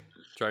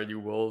Try to do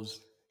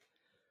Wolves.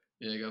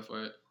 Yeah, go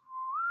for it.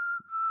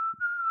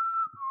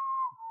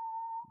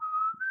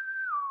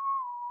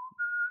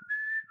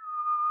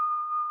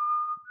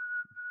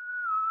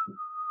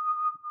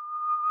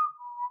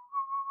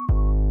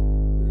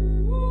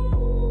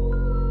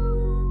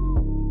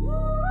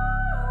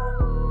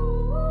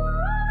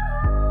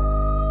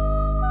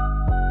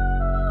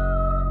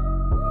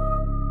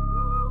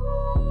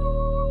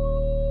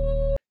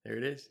 There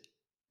it is.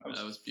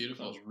 That was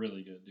beautiful. That was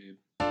really good, dude.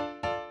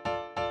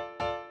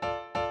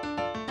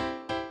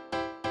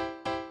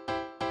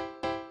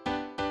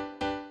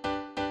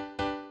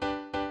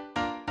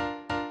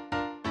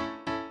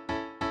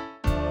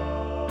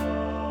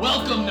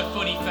 Welcome to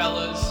Footy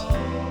Fellas.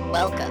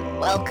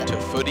 Welcome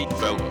to Footy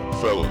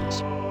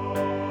Fellas.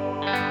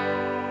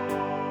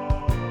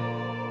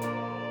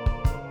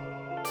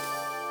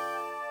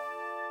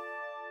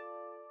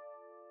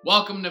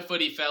 Welcome to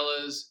Footy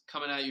Fellas,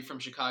 coming at you from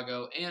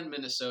Chicago and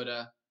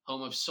Minnesota,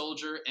 home of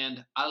Soldier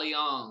and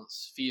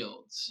Allianz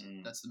Fields.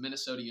 That's the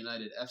Minnesota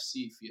United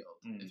FC field,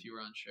 if you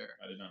were unsure.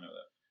 I did not know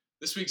that.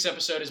 This week's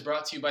episode is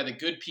brought to you by the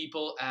good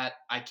people at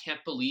I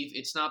Can't Believe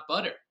It's Not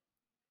Butter.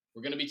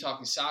 We're going to be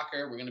talking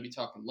soccer. We're going to be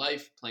talking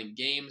life, playing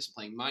games,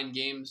 playing mind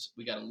games.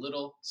 We got a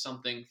little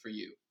something for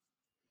you.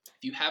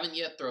 If you haven't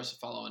yet, throw us a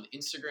follow on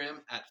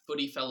Instagram at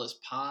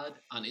FootyFellasPod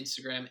on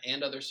Instagram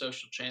and other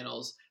social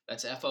channels.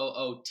 That's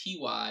FOOTY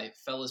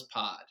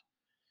FellasPod.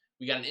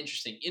 We got an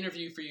interesting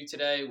interview for you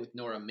today with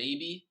Nora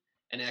Maybe,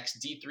 an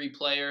ex-D3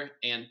 player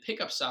and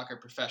pickup soccer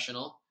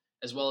professional,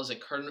 as well as a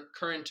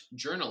current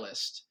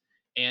journalist.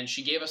 And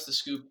she gave us the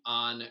scoop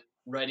on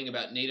writing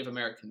about Native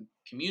American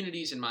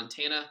communities in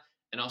Montana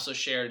and also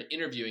shared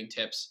interviewing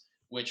tips,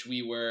 which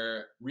we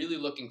were really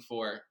looking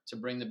for to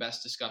bring the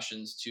best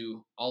discussions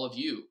to all of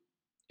you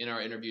in our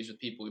interviews with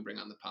people we bring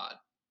on the pod.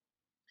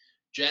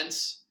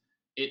 Gents,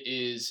 it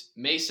is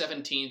May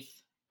 17th,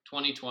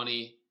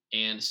 2020,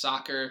 and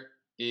soccer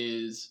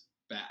is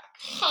back.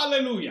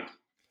 Hallelujah.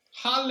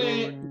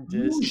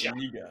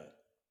 Bundesliga.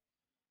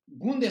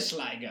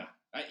 Bundesliga.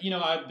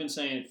 I've been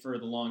saying it for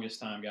the longest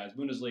time, guys.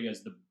 Bundesliga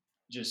is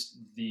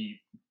the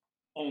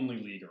only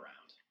league around.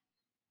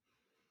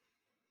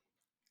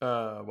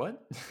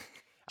 What?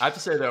 I have to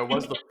say, though, it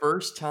was the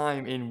first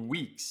time in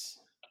weeks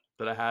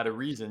that I had a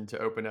reason to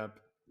open up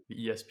the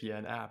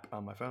ESPN app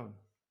on my phone.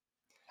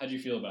 How'd you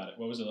feel about it?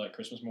 What was it like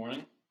Christmas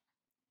morning?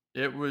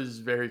 It was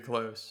very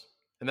close.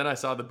 And then I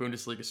saw the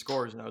Bundesliga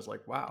scores, and I was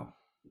like, wow,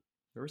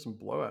 there were some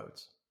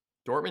blowouts.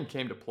 Dortmund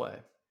came to play.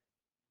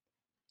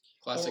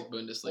 Classic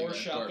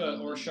Bundesliga.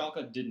 Or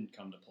Schalke didn't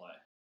come to play.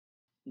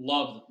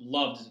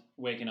 Loved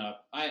waking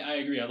up. I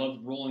agree. I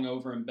loved rolling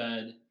over in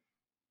bed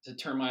to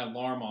turn my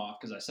alarm off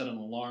because I set an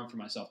alarm for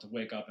myself to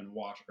wake up and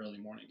watch early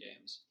morning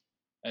games.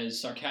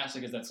 As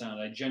sarcastic as that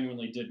sounded, I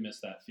genuinely did miss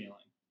that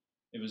feeling.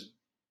 It was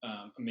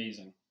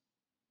amazing.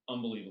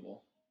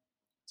 Unbelievable.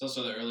 It's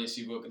also the earliest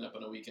you've woken up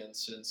on a weekend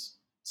since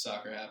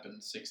soccer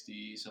happened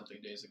 60-something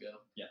days ago.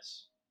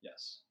 Yes.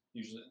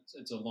 Usually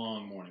it's a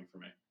long morning for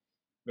me.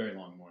 Very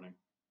long morning.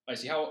 I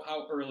see.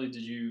 How early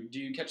do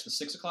you catch the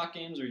 6 o'clock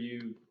games, or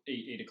you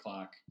 8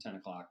 o'clock, 10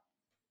 o'clock?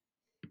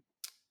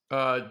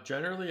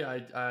 Generally,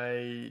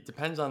 I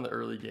depends on the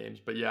early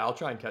games, but yeah, I'll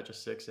try and catch a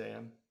 6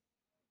 a.m.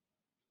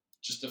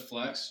 Just to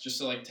flex, just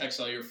to like text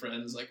all your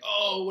friends, like,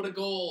 "Oh, what a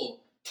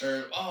goal!"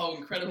 or "Oh,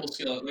 incredible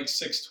skill!" at like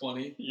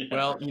 6:20. Yeah.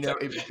 Well,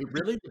 it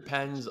really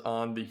depends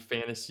on the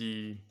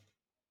fantasy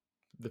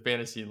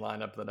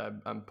lineup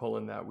that I'm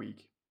pulling that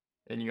week,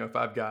 and if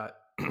I've got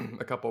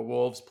a couple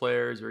Wolves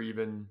players, or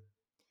even,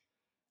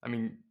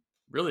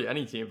 really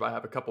any team. If I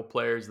have a couple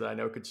players that I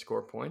know could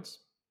score points,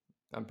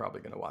 I'm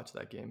probably going to watch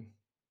that game.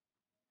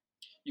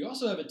 You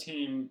also have a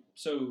team.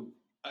 So,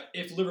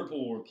 if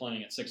Liverpool were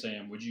playing at 6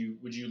 a.m., would you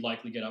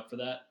likely get up for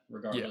that,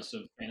 regardless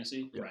of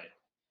fantasy? Yeah. Right.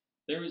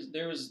 There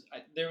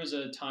was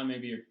a time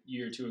maybe a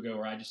year or two ago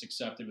where I just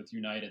accepted with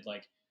United,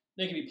 like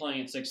they could be playing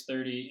at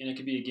 6:30, and it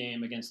could be a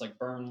game against like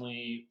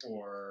Burnley,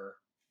 or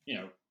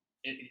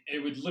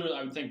it would literally,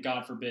 I would think,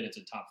 God forbid it's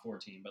a top 4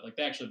 team, but like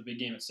they actually have a big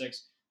game at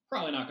 6,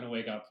 probably not going to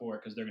wake up for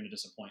it because they're going to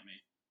disappoint me.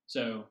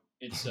 So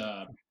it's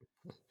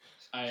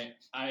I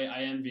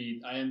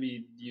envy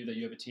you that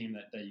you have a team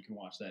that you can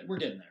watch that. We're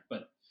getting there.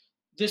 But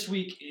this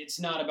week, it's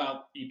not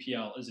about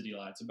EPL, is it,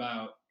 Eli? It's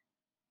about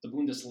the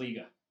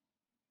Bundesliga.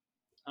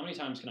 How many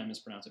times can I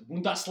mispronounce it?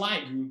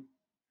 Bundesliga.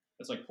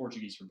 That's like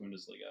Portuguese for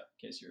Bundesliga,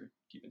 in case you're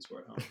keeping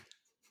score at home.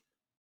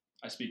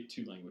 I speak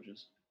 2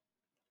 languages.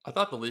 I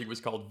thought the league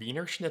was called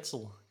Wiener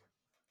Schnitzel.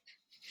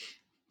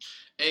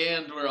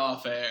 And we're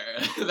off air.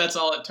 That's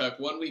all it took.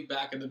 1 week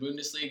back in the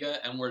Bundesliga,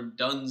 and we're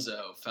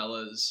donezo,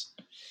 fellas.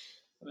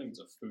 I think it's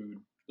a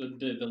food.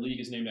 The league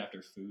is named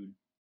after food.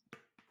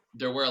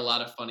 There were a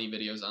lot of funny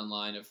videos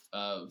online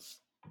of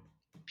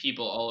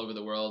people all over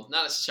the world.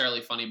 Not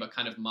necessarily funny, but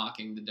kind of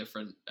mocking the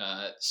different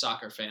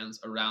soccer fans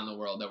around the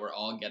world that were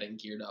all getting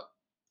geared up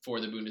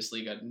for the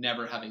Bundesliga,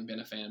 never having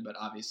been a fan, but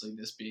obviously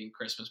this being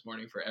Christmas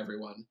morning for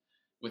everyone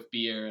with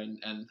beer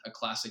and a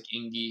classic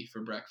Ingi for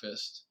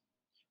breakfast.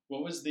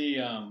 What was the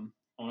on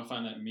I want to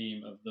find that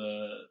meme of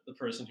the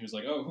person who's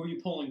like, "Oh, who are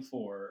you pulling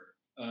for?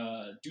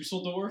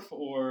 Dusseldorf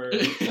or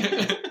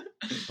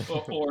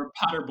or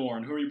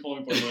Paderborn? Who are you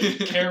pulling for?"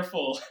 Like,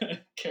 careful,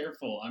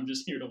 careful. I'm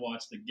just here to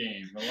watch the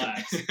game.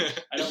 Relax.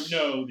 I don't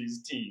know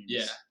these teams.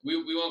 Yeah,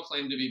 we won't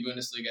claim to be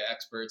Bundesliga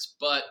experts,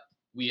 but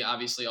we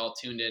obviously all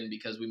tuned in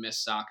because we miss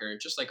soccer,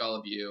 just like all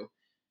of you.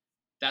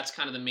 That's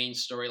kind of the main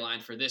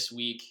storyline for this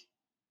week.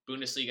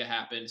 Bundesliga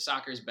happened.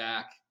 Soccer's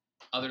back.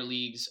 Other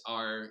leagues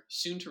are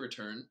soon to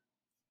return,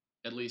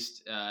 at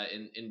least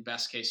in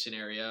best case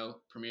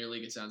scenario. Premier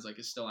League, it sounds like,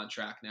 is still on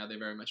track now. They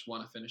very much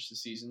want to finish the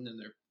season, and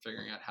they're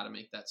figuring out how to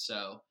make that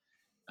so.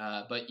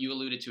 But you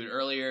alluded to it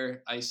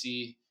earlier,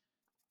 Icy.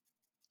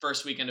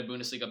 First weekend of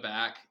Bundesliga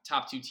back.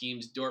 Top two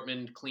teams,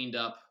 Dortmund cleaned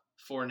up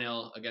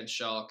 4-0 against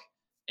Schalke,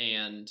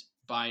 and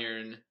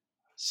Bayern,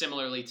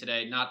 similarly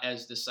today, not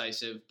as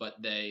decisive, but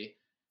they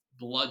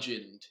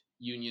bludgeoned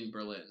Union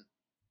Berlin.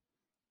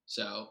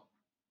 So,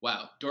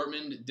 wow.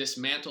 Dortmund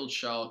dismantled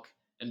Schalke,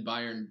 and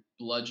Bayern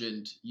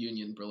bludgeoned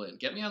Union Berlin.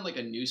 Get me on like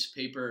a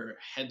newspaper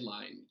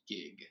headline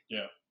gig.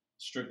 Yeah.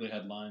 Strictly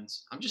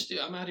headlines. I'm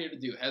out here to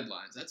do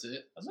headlines. That's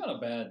it. That's not a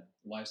bad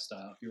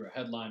lifestyle if you're a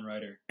headline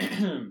writer.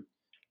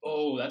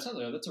 Oh, that's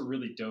a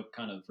really dope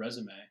kind of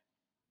resume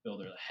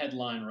builder, a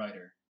headline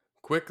writer.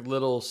 Quick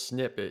little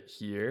snippet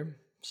here.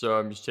 So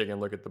I'm just taking a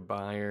look at the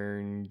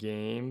Bayern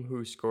game.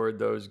 Who scored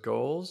those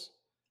goals?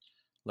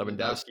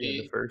 Lewandowski in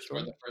the first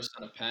scored one. the first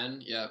on a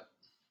pen. Yep.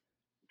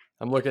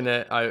 I'm looking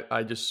at,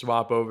 I just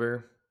swap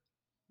over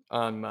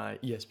on my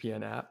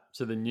ESPN app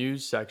to the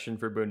news section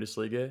for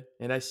Bundesliga,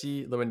 and I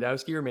see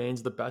Lewandowski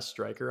remains the best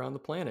striker on the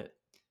planet.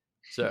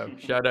 So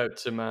shout out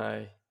to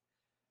my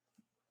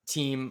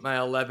team, my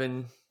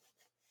 11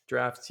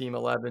 draft team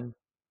 11,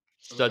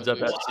 Studs Up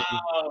FC.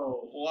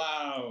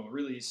 Wow,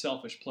 really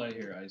selfish play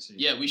here, I see.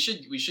 Yeah, we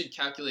should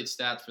calculate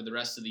stats for the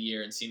rest of the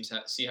year and see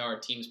how our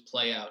teams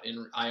play out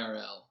in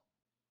IRL.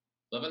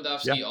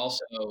 Lewandowski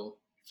also,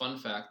 fun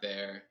fact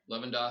there,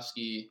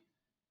 Lewandowski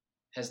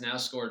has now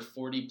scored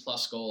 40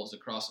 plus goals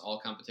across all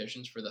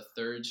competitions for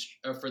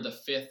the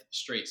fifth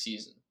straight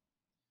season.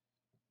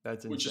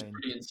 That's insane. Which is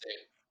pretty insane.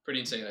 Pretty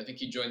insane. I think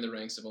he joined the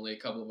ranks of only a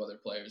couple of other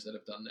players that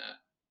have done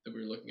that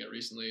we were looking at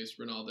recently. Is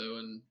Ronaldo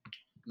and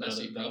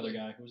Messi. The other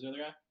guy. Who was the other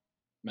guy?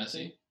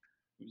 Messi.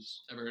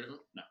 Who's ever heard of him?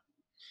 No.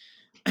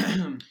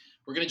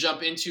 We're gonna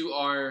jump into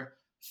our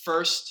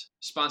first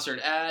sponsored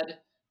ad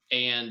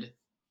and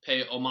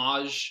pay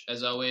homage,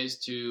 as always,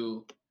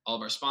 to all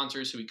of our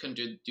sponsors who we couldn't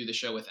do the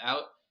show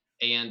without.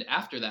 And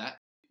after that,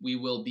 we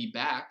will be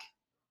back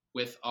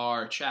with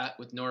our chat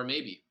with Nora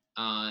Maybe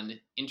on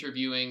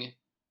interviewing,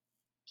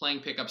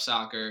 playing pickup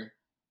soccer,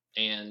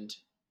 and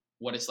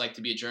what it's like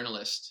to be a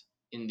journalist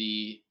in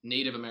the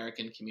Native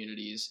American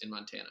communities in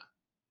Montana.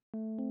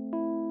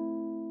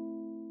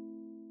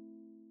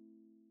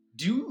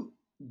 Do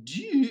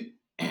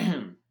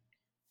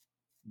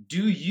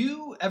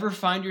you ever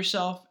find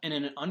yourself in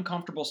an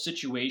uncomfortable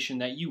situation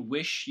that you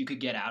wish you could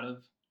get out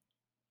of?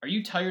 Are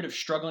you tired of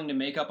struggling to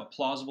make up a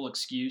plausible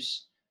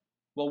excuse?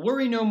 Well,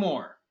 worry no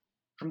more.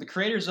 From the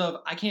creators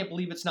of I Can't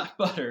Believe It's Not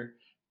Butter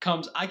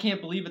comes I Can't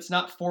Believe It's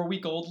Not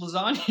 4-Week-Old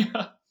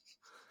Lasagna.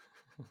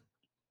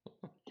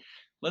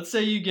 Let's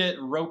say you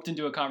get roped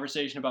into a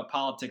conversation about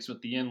politics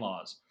with the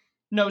in-laws.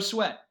 No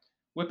sweat.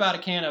 Whip out a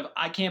can of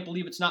I Can't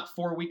Believe It's Not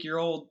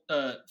 4-Week-Old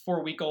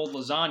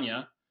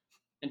Lasagna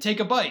and take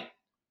a bite.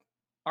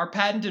 Our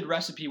patented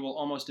recipe will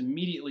almost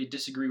immediately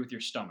disagree with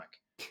your stomach.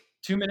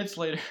 2 minutes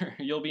later,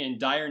 you'll be in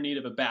dire need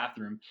of a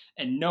bathroom,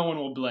 and no one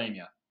will blame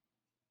you.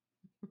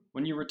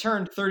 When you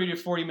return 30 to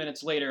 40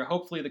 minutes later,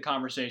 hopefully the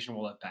conversation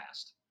will have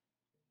passed.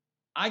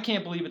 I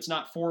Can't Believe It's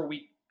Not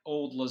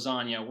 4-Week-Old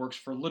Lasagna works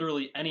for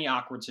literally any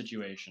awkward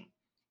situation.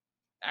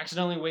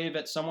 Accidentally wave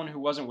at someone who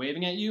wasn't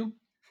waving at you?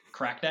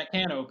 Crack that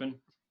can open.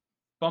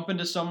 Bump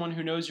into someone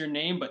who knows your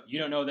name but you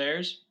don't know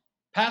theirs?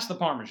 Pass the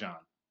Parmesan.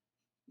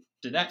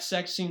 Did that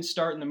sex scene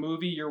start in the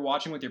movie you're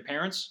watching with your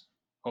parents?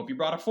 Hope you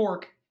brought a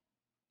fork.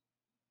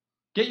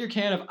 Get your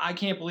can of I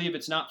Can't Believe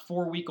It's Not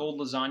 4-Week-Old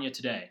Lasagna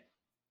today,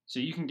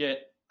 so you can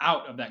get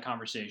out of that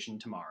conversation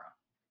tomorrow.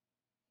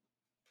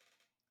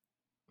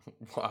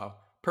 Wow.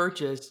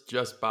 Purchase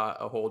just bought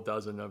a whole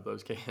dozen of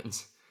those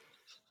cans.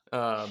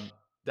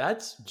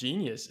 That's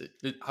genius.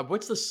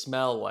 What's the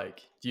smell like?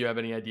 Do you have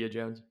any idea,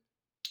 Jones?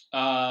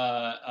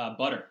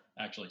 Butter,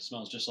 actually. It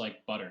smells just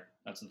like butter.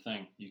 That's the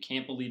thing. You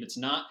can't believe it's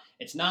not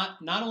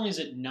only is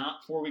it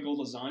not 4-Week-Old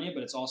lasagna,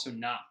 but it's also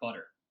not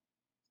butter.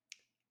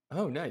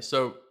 Oh, nice.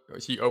 So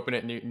you open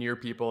it near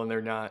people and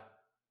they're not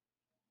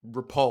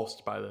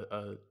repulsed by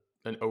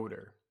an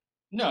odor.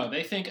 No,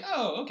 they think,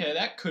 oh, okay,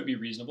 that could be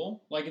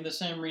reasonable. Like in the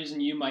same reason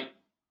you might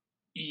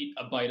eat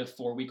a bite of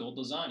 4-Week-Old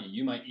lasagna.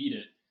 You might eat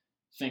it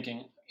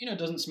thinking, it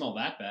doesn't smell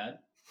that bad.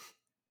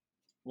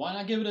 Why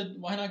not give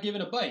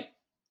it a bite?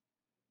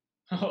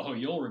 Oh,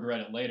 you'll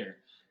regret it later.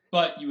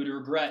 But you would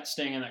regret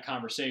staying in that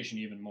conversation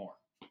even more.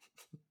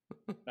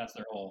 That's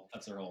their whole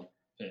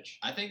pitch.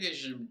 I think they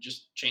should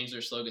just change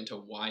their slogan to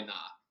 "Why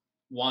not?"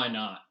 Why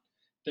not?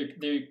 They're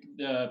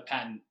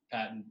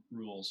patent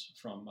rules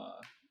from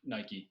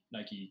Nike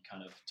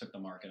kind of took the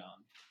market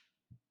on.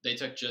 They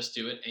took Just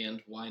Do It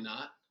and Why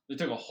Not? They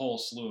took a whole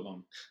slew of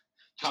them.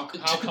 How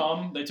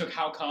come? They took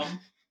How Come?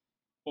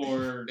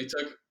 Or They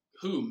took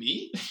who,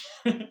 me?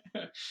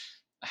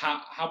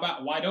 how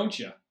about Why Don't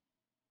You?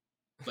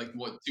 Like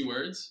what, 2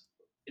 words?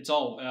 It's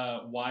all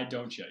Why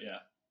Don't You?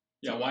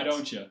 Yeah. Why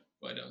don't you?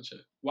 Why don't you?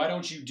 Why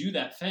don't you do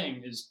that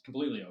thing is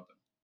completely open.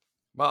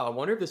 Wow, I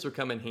wonder if this would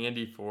come in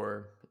handy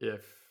for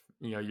if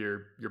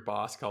your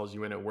boss calls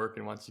you in at work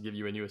and wants to give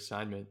you a new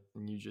assignment,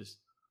 and you just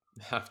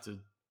have to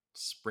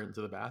sprint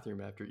to the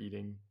bathroom after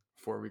eating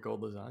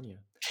 4-week-old lasagna.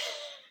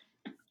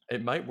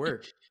 It might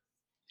work.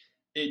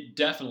 It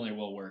definitely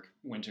will work,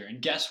 Winter.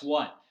 And guess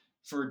what?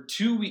 For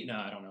 2 weeks, no,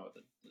 I don't know what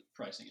the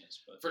pricing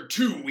is, but For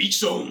 2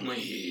 weeks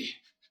only,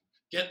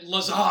 get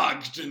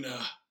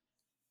lasagna.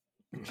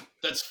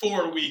 That's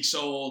 4 weeks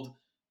old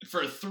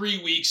for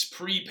 3 weeks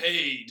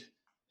prepaid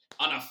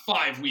on a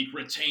 5-week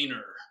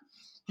retainer.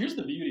 here's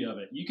the beauty of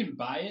it: you can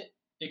buy it.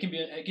 It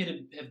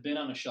could have been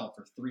on a shelf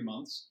for 3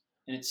 months,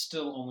 and it's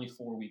still only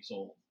 4 weeks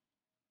old.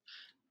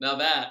 Now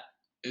that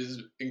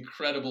is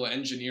incredible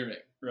engineering.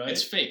 Right?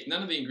 It's fake.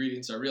 None of the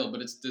ingredients are real,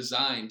 but it's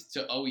designed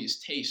to always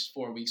taste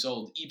 4 weeks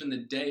old, even the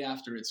day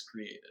after it's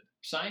created.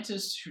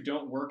 Scientists who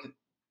don't work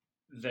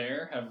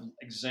there have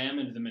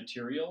examined the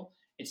material.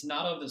 It's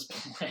not of this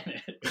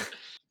planet.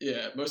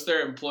 Yeah, most of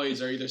their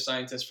employees are either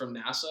scientists from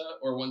NASA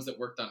or ones that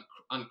worked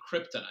on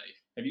kryptonite.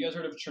 Have you guys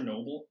heard of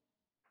Chernobyl?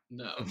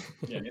 No.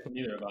 Yeah,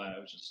 neither have I. I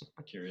was just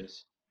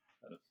curious.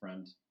 I had a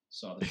friend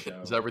saw the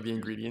show. Is that where the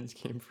ingredients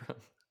came from?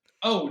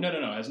 Oh, no.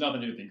 It has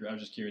nothing to do with the I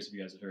was just curious if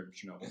you guys had heard of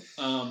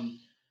Chernobyl.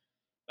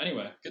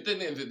 Anyway. Good thing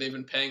they've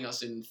been paying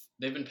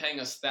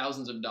us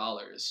thousands of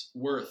dollars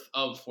worth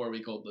of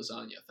 4-week-old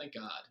lasagna. Thank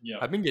God. Yeah.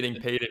 I've been getting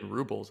paid in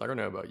rubles. I don't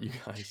know about you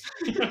guys.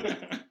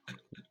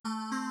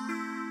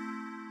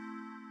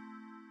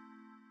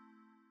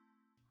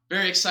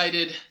 Very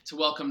excited to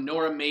welcome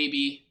Nora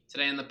Mabey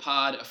today on the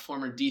pod, a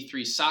former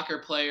D3 soccer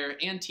player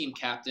and team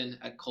captain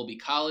at Colby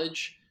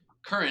College,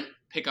 current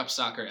pickup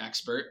soccer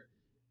expert,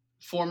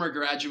 former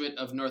graduate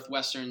of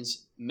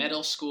Northwestern's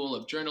Medill School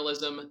of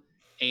Journalism,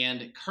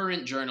 and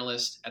current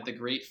journalist at the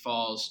Great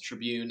Falls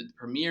Tribune, the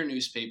premier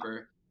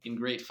newspaper in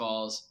Great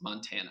Falls,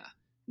 Montana.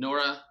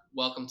 Nora,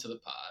 welcome to the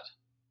pod.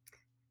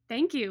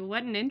 Thank you.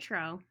 What an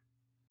intro.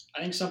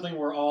 I think something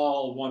we're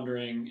all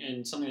wondering,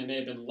 and something that may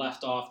have been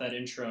left off that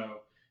intro,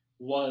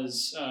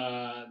 was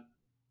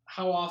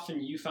how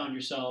often you found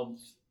yourself,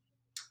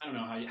 I don't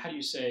know, how do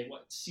you say,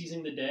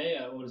 seizing the day?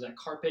 What is that,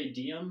 carpe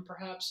diem,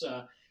 perhaps?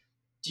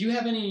 Do you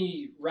have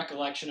any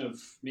recollection of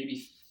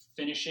maybe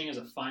finishing as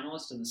a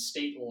finalist in the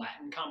state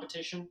Latin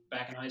competition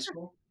back in high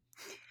school?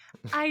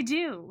 I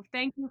do.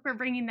 Thank you for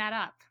bringing that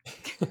up.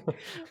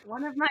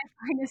 One of my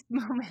finest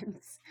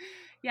moments.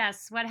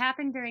 Yes, what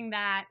happened during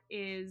that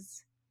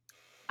is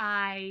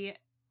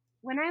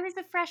when I was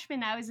a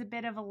freshman, I was a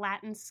bit of a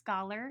Latin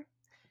scholar.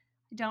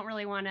 I don't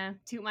really want to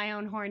toot my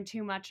own horn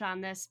too much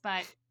on this,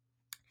 but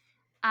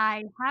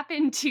I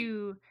happened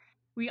to,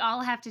 we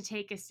all have to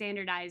take a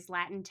standardized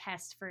Latin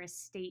test for a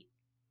state,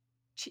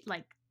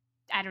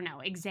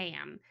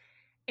 exam.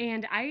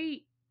 And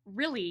I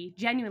really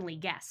genuinely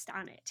guessed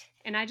on it.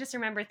 And I just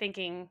remember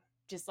thinking,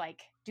 just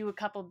like, do a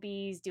couple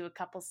B's, do a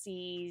couple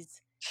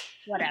C's,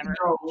 whatever.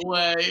 No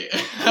way.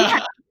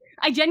 Yeah,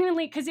 I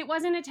genuinely, because it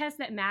wasn't a test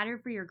that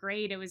mattered for your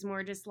grade. It was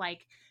more just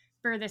like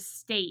for the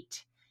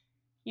state,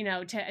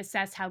 to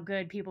assess how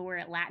good people were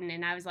at Latin.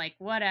 And I was like,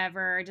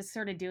 whatever, just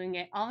sort of doing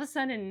it. All of a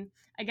sudden,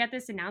 I get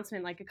this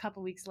announcement like a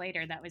couple weeks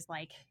later that was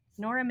like,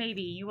 Nora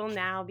Mabey, you will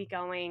now be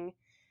going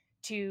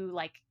to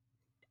like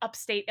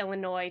upstate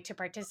Illinois to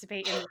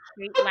participate in the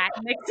state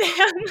Latin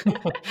exam.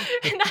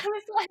 And I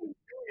was like,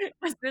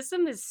 was this a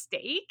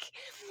mistake?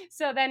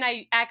 So then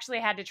I actually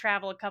had to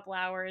travel a couple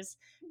hours,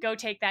 go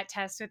take that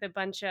test with a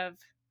bunch of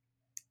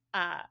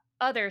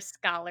other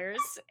scholars.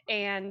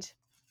 And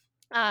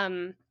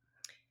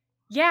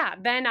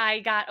then I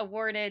got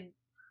awarded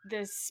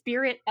the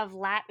Spirit of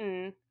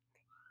Latin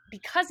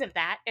because of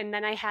that. And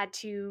then I had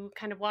to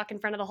kind of walk in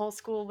front of the whole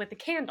school with a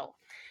candle.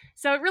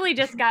 So it really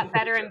just got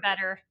better and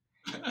better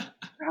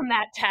from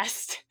that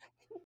test.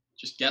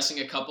 Just guessing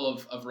a couple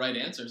of right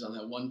answers on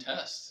that one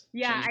test.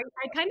 Yeah,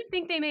 I kind of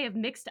think they may have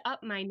mixed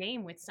up my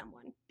name with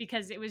someone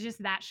because it was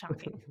just that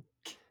shocking.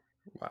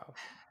 Wow.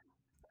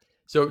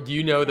 So do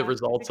you know the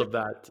results of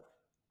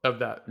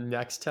that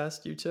next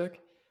test you took?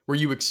 Were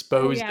you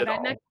exposed at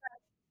all?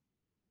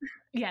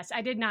 Yes,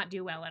 I did not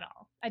do well at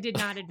all. I did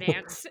not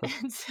advance.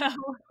 And so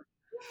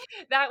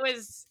that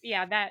was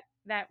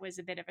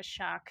a bit of a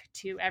shock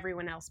to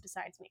everyone else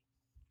besides me.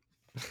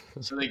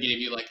 So they gave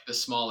you like the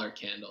smaller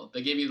candle.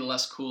 They gave you the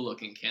less cool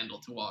looking candle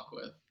to walk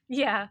with.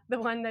 Yeah, the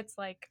one that's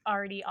like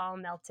already all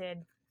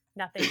melted,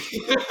 nothing.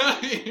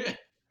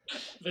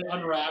 They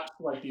unwrapped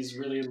like these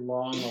really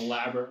long,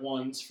 elaborate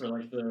ones for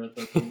like the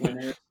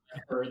winners.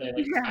 Or they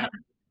like. Yeah.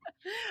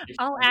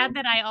 I'll add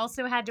that I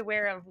also had to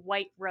wear a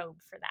white robe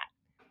for that,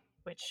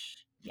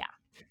 which, yeah.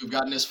 We've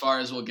gotten as far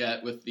as we'll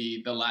get with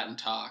the Latin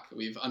talk.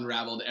 We've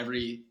unraveled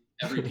every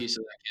every piece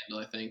of that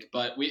candle, I think.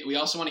 But we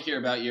also want to hear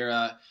about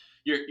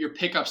your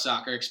pickup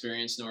soccer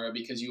experience, Nora,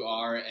 because you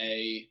are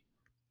a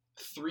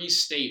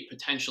 3-state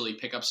potentially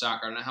pickup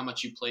soccer. I don't know how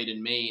much you played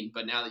in Maine,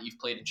 but now that you've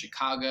played in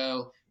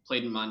Chicago,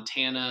 played in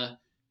Montana,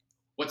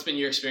 what's been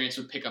your experience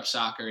with pickup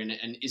soccer,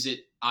 and is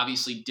it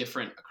obviously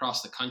different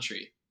across the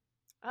country?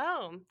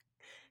 Oh,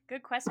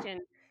 good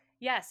question.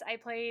 Yes, I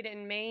played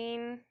in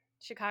Maine,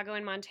 Chicago,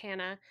 and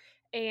Montana.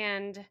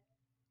 And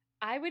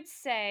I would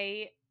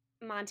say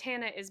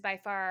Montana is by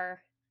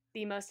far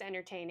the most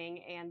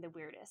entertaining and the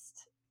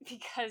weirdest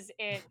because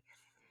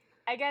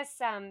I guess,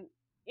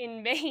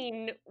 in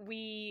Maine,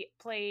 we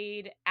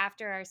played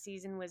after our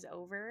season was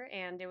over,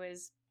 and it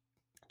was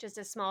just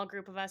a small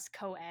group of us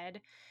co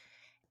ed.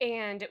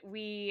 And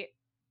we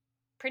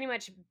pretty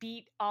much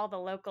beat all the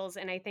locals.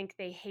 And I think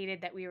they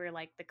hated that we were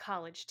like the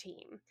college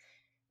team.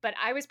 But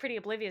I was pretty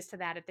oblivious to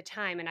that at the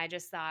time. And I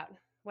just thought,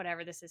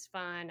 whatever, this is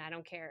fun. I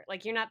don't care.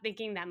 Like, you're not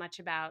thinking that much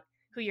about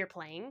who you're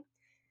playing.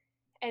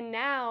 And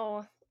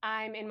now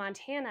I'm in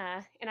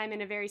Montana and I'm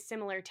in a very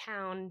similar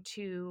town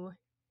to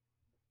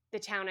the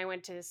town I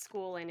went to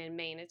school in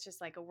Maine. It's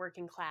just like a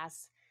working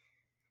class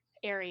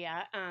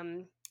area.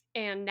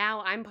 And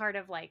now I'm part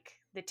of like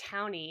the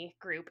townie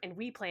group and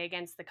we play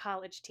against the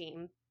college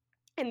team.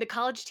 And the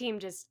college team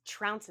just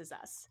trounces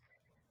us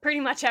pretty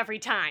much every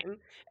time.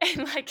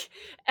 And like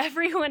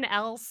everyone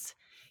else,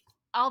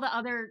 all the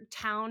other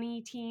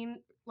townie team,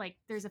 like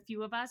there's a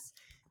few of us,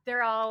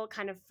 they're all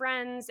kind of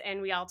friends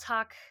and we all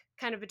talk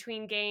kind of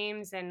between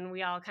games and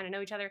we all kind of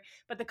know each other.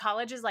 But the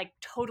college is like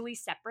totally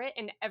separate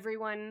and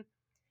everyone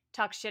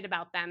talks shit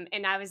about them.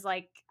 And I was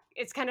like,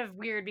 it's kind of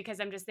weird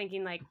because I'm just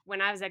thinking like when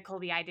I was at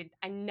Colby, I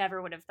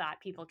never would have thought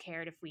people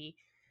cared if we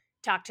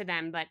talked to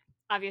them. But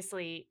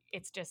obviously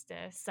it's just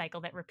a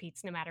cycle that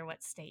repeats no matter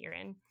what state you're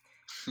in.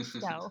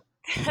 So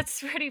that's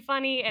pretty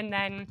funny. And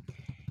then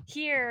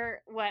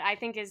here, what I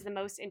think is the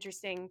most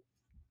interesting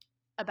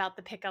about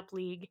the pickup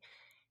league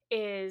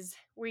is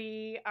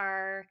we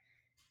are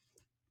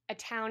a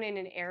town in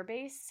an air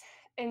base.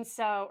 And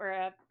so,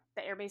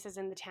 the air base is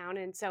in the town.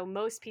 And so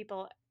most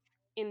people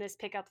in this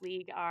pickup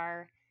league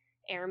are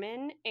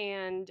airmen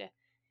and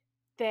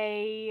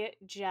they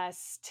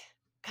just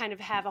kind of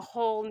have a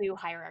whole new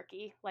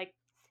hierarchy. Like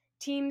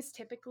teams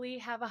typically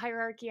have a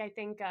hierarchy, I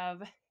think,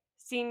 of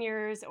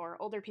seniors or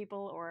older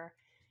people or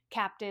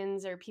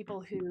captains or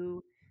people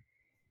who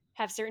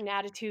have certain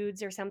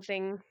attitudes or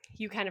something.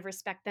 You kind of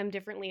respect them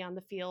differently on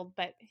the field.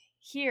 But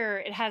here,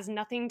 it has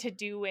nothing to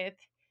do with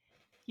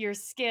your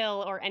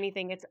skill or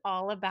anything. It's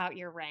all about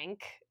your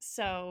rank.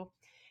 So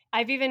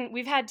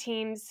we've had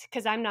teams,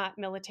 because I'm not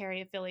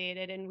military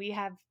affiliated, and we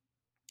have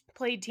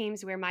played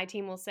teams where my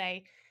team will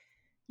say,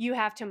 you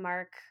have to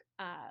mark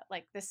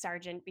like the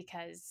sergeant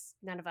because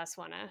none of us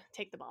want to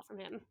take the ball from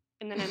him.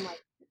 And then I'm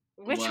like,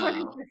 which one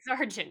is Wow. the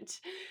sergeant?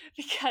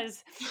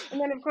 Because, and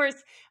then of course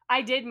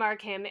I did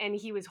mark him and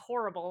he was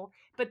horrible.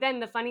 But then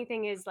the funny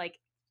thing is like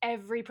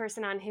every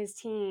person on his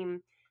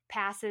team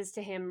passes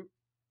to him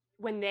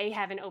when they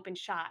have an open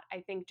shot.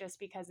 I think just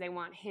because they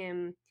want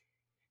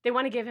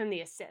to give him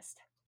the assist.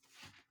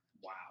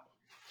 Wow.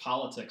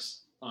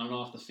 Politics on and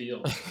off the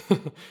field.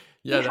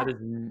 Yeah, Yeah.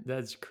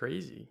 that's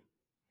crazy.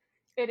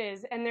 It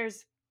is. And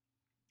there's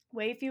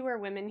way fewer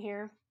women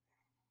here.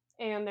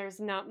 And there's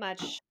not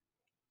much,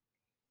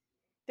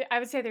 I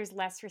would say there's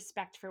less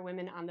respect for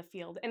women on the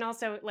field. And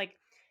also, like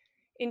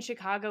in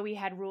Chicago, we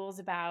had rules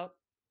about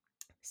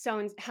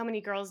how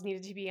many girls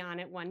needed to be on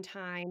at one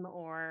time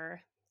or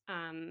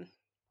um,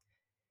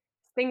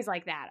 things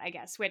like that, I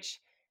guess, which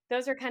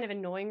those are kind of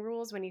annoying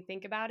rules when you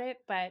think about it,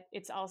 but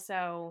it's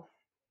also,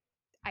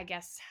 I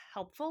guess,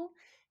 helpful.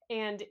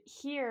 And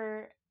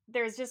here,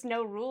 there's just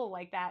no rule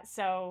like that.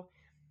 So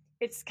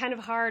it's kind of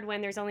hard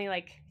when there's only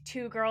like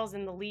 2 girls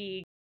in the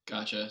league.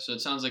 Gotcha. So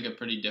it sounds like a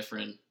pretty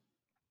different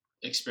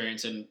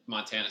experience in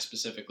Montana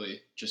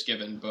specifically, just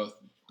given both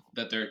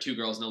that there are 2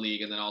 girls in the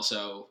league and then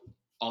also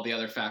all the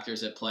other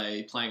factors at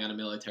play, playing on a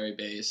military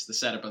base, the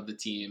setup of the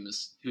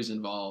teams, who's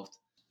involved.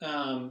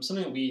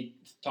 Something that we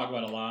talk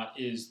about a lot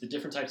is the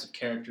different types of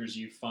characters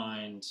you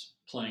find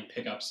playing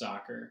pickup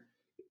soccer.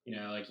 You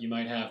know, like you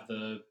might have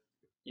the,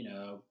 I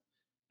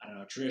don't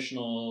know,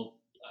 traditional,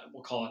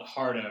 we'll call it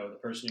hardo, the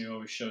person who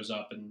always shows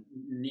up and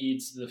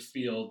needs the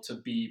field to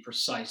be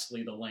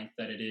precisely the length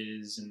that it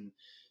is, and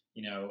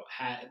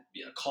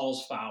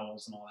calls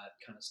fouls and all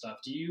that kind of stuff.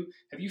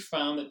 Have you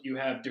found that you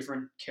have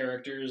different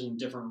characters in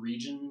different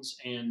regions,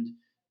 and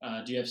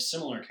do you have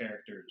similar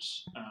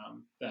characters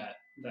that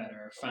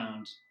are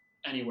found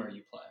anywhere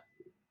you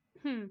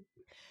play?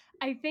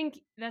 I think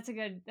that's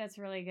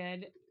a really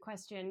good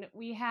question.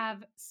 We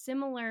have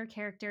similar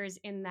characters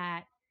in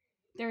that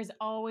there's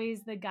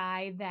always the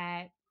guy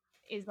that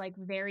is like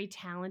very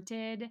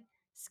talented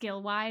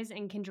skill wise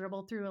and can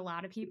dribble through a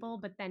lot of people,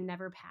 but then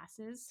never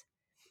passes.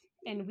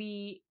 And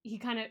he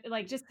kind of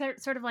like just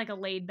sort of like a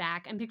laid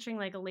back, I'm picturing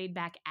like a laid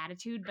back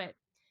attitude, but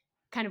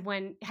kind of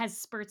when has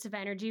spurts of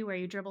energy where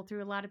you dribble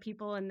through a lot of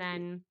people and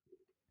then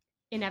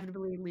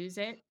inevitably lose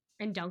it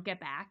and don't get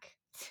back.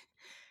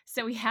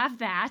 So we have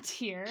that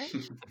here,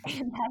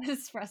 and that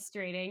is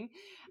frustrating.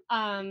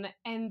 And If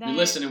then you're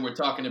listening, we're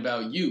talking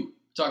about you.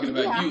 Talking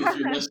about you if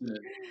you're yeah, listening.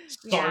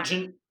 yeah,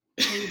 Sergeant.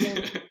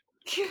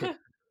 Hayden.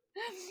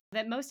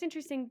 The most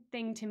interesting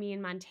thing to me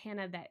in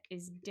Montana that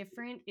is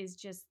different is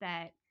just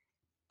that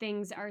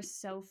things are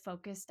so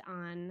focused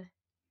on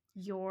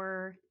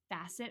your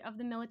facet of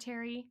the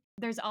military.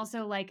 There's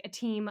also like a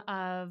team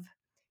of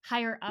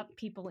higher up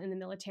people in the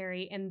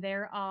military, and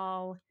they're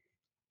all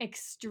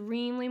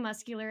extremely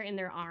muscular in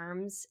their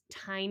arms,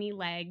 tiny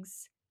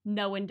legs,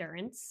 no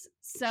endurance.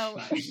 So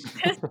it's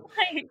just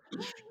like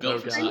Built Oh,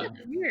 for kind God. of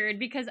soccer. weird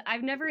because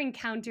I've never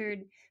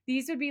encountered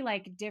these would be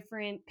like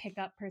different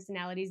pickup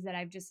personalities that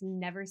I've just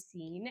never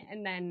seen.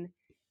 And then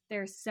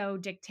they're so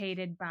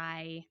dictated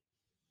by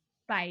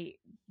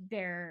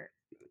their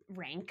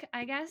rank,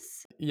 I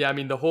guess. Yeah, I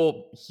mean the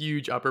whole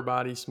huge upper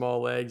body,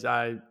 small legs.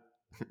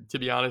 To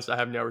be honest, I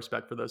have no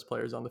respect for those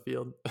players on the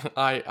field.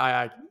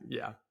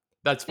 Yeah,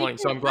 that's They funny.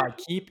 So can't I'm glad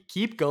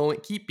keep going,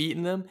 keep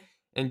beating them,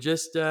 and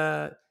just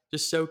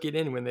soak it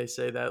in when they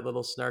say that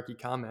little snarky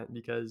comment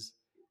because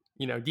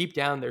deep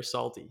down they're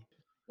salty.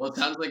 Well, it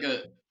sounds like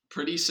a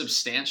pretty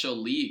substantial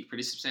league,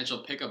 pretty substantial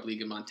pickup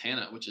league in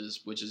Montana, which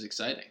is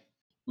exciting.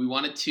 We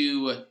wanted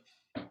to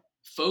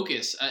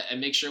focus and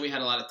make sure we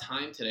had a lot of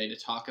time today to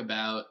talk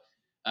about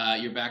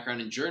your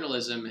background in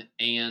journalism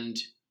and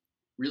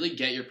really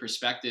get your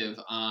perspective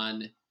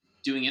on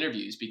doing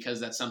interviews because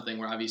that's something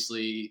we're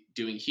obviously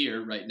doing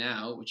here right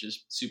now, which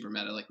is super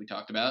meta, like we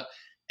talked about.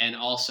 And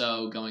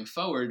also going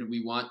forward,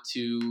 we want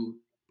to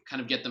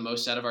kind of get the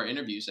most out of our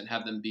interviews and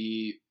have them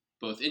be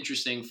both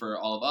interesting for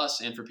all of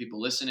us and for people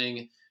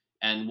listening,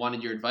 and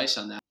wanted your advice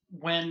on that.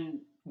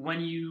 When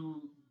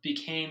you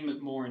became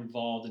more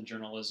involved in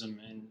journalism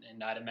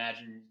and I'd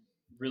imagine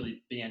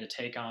really began to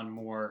take on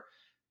more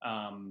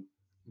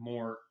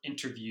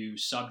interview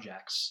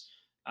subjects,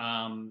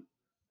 um,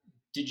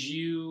 did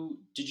you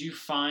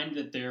find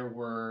that there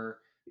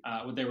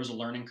was a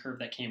learning curve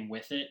that came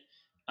with it?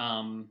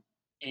 Um,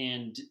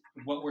 and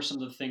what were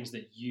some of the things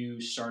that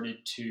you started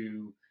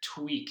to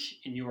tweak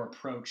in your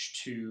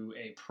approach to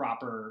a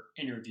proper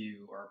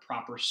interview or a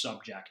proper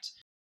subject?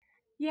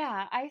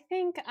 Yeah, I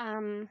think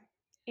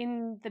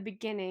in the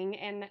beginning,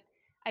 and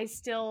I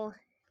still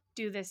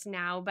do this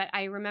now, but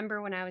I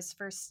remember when I was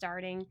first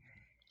starting,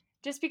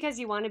 just because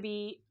you want to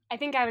be, I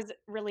think I was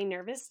really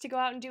nervous to go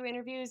out and do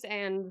interviews.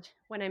 And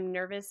when I'm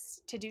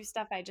nervous to do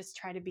stuff, I just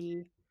try to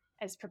be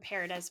as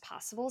prepared as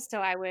possible. So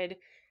I would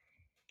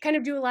kind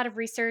of do a lot of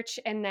research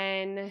and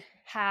then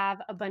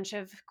have a bunch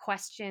of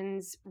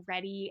questions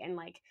ready and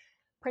like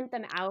print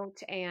them out.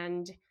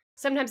 And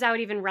sometimes I would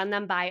even run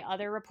them by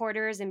other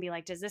reporters and be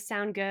like, does this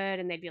sound good?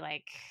 And they'd be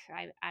like,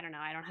 I don't know,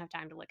 I don't have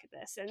time to look at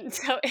this. And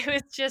so it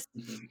was just,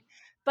 Mhm.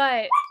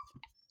 but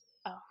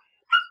oh,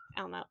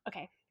 Elmo.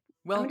 Okay.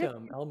 I'm gonna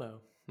Welcome,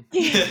 Elmo.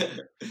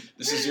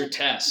 This is your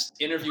test.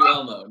 Interview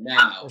Elmo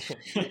now.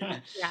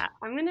 yeah,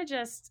 I'm gonna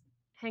just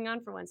hang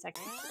on for 1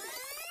 second.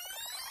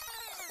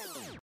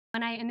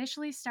 When I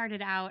initially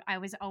started out, I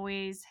was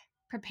always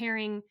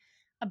preparing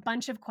a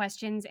bunch of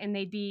questions, and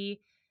they'd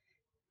be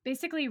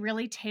basically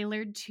really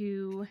tailored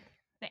to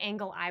the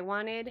angle I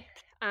wanted.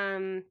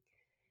 Um,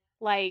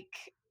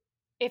 like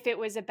if it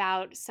was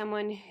about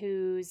someone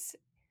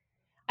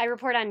I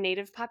report on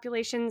Native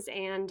populations,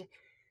 and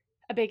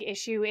a big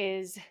issue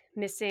is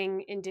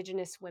missing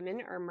Indigenous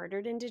women or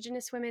murdered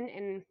Indigenous women.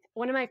 And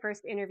one of my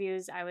first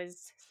interviews, I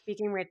was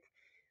speaking with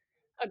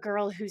a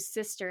girl whose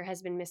sister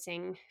has been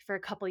missing for a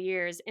couple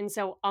years. And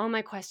so all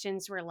my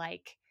questions were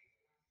like,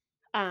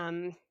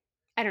 um,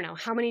 I don't know,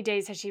 how many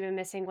days has she been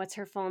missing? What's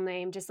her full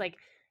name? Just like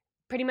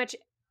pretty much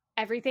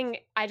everything.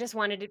 I just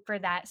wanted it for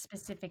that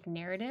specific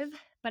narrative.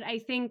 But I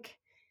think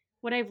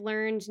what I've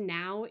learned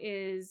now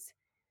is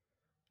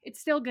it's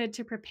still good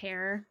to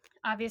prepare,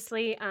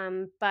 obviously.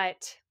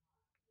 But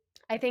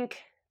I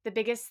think the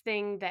biggest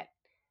thing that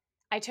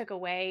I took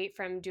away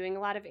from doing a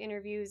lot of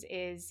interviews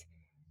is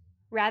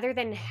rather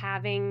than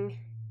having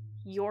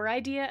your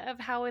idea of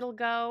how it'll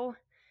go,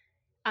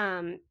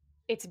 um,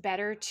 it's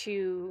better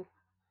to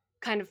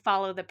kind of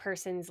follow the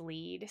person's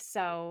lead.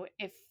 So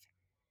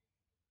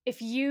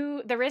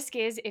the risk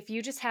is if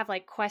you just have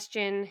like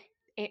question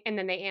and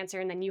then they answer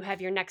and then you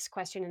have your next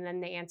question and then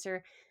they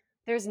answer,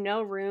 there's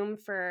no room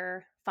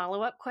for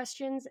follow-up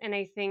questions. And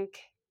I think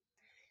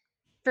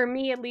for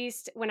me, at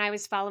least when I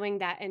was following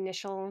that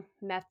initial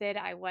method,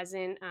 I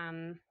wasn't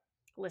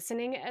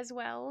listening as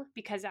well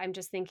because I'm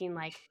just thinking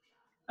like,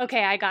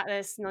 okay, I got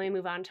this. Let me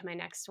move on to my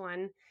next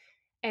one.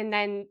 And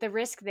then the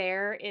risk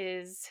there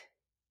is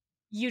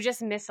you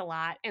just miss a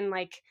lot. And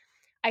like,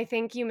 I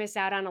think you miss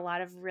out on a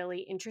lot of really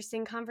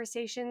interesting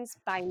conversations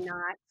by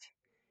not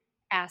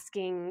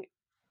asking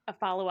a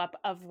follow up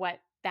of what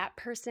that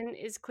person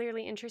is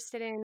clearly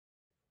interested in.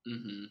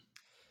 Hmm.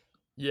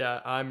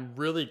 Yeah, I'm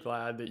really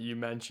glad that you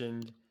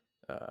mentioned,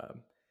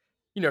 um,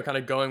 kind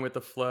of going with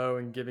the flow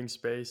and giving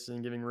space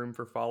and giving room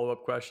for follow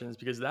up questions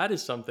because that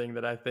is something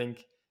that I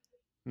think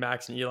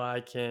Max and Eli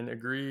can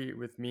agree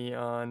with me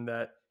on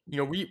that,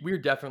 we're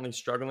definitely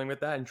struggling with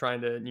that and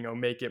trying to,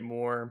 make it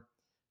more,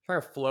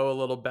 kind of flow a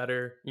little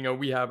better.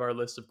 We have our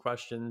list of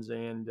questions,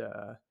 and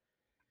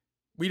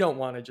we don't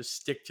want to just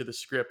stick to the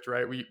script,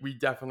 right? We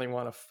definitely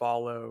want to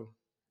follow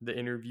the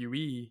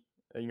interviewee,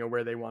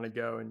 where they want to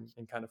go,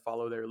 and kind of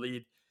follow their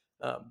lead.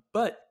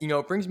 But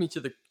it brings me to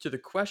the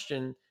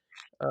question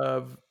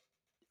of,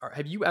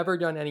 have you ever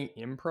done any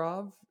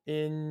improv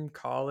in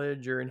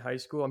college or in high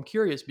school? I'm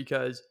curious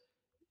because,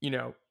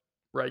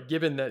 right,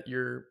 given that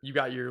you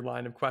got your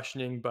line of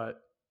questioning,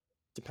 but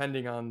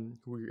depending on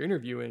who you're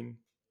interviewing,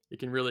 it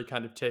can really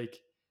kind of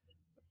take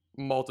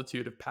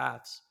multitude of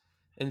paths.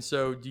 And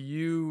so do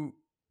you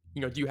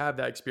have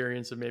that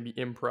experience of maybe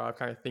improv,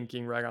 kind of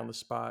thinking right on the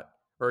spot,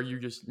 or are you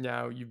just,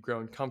 now you've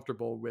grown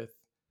comfortable with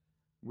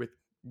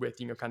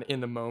kind of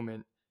in the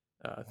moment,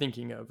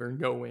 thinking of or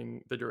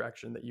knowing the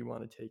direction that you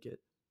want to take it?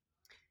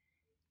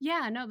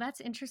 Yeah, no,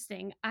 that's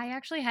interesting. I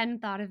actually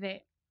hadn't thought of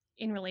it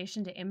in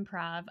relation to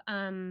improv.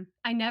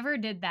 I never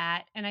did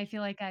that, and I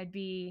feel like I'd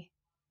be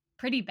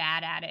pretty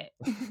bad at it.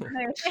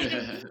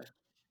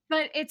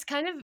 But it's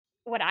kind of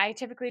what I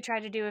typically try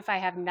to do if I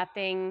have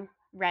nothing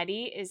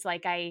ready is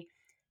like I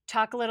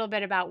talk a little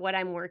bit about what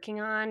I'm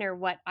working on or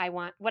what I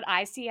want, what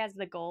I see as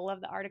the goal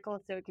of the article.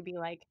 So it could be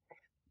like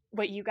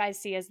what you guys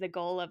see as the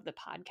goal of the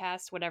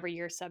podcast, whatever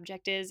your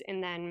subject is.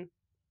 And then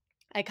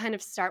I kind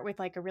of start with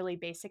like a really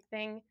basic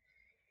thing.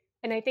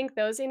 And I think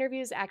those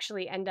interviews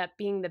actually end up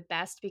being the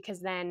best because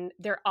then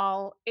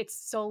it's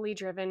solely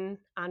driven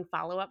on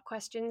follow up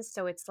questions.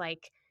 So it's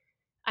like,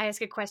 I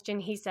ask a question,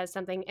 he says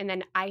something, and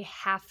then I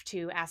have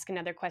to ask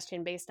another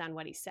question based on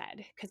what he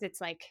said because it's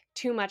like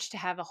too much to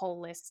have a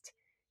whole list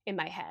in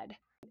my head.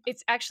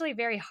 It's actually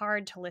very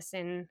hard to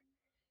listen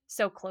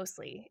so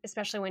closely,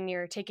 especially when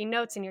you're taking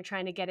notes and you're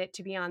trying to get it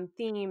to be on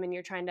theme and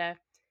you're trying to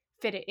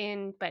fit it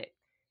in. But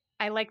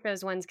I like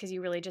those ones because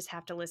you really just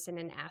have to listen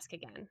and ask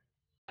again.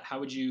 How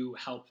would you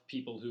help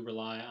people who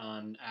rely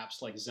on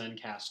apps like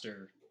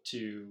Zencaster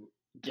to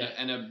get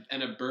and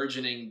a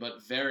burgeoning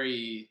but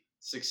very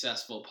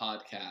successful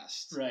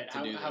podcast? Right.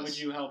 How would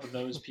you help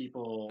those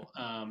people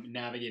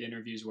navigate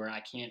interviews where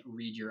I can't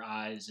read your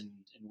eyes and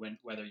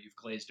whether you've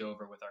glazed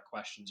over with our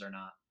questions or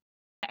not?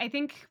 I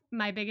think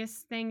my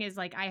biggest thing is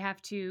like I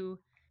have to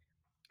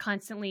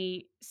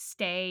constantly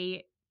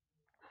stay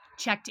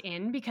checked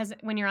in because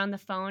when you're on the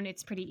phone,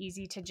 it's pretty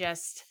easy to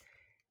just,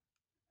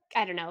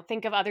 I don't know,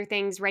 think of other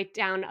things, write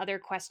down other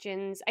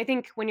questions. I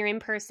think when you're in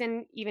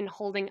person, even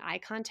holding eye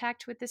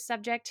contact with the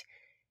subject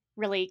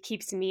really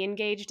keeps me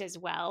engaged as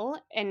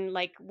well. And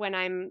like when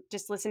I'm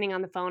just listening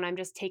on the phone, I'm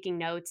just taking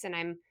notes and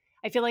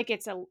I feel like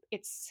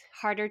it's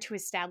harder to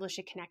establish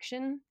a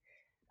connection.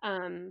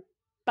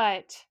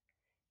 But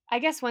I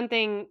guess one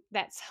thing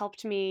that's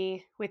helped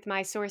me with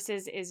my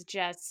sources is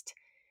just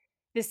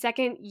the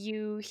second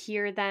you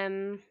hear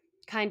them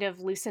kind of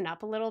loosen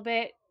up a little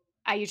bit,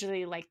 I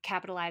usually like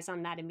capitalize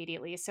on that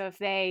immediately. So if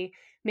they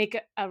make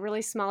a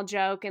really small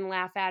joke and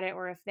laugh at it,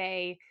 or if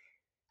they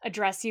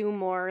address you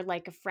more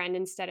like a friend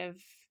instead of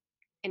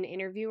an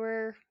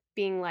interviewer,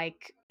 being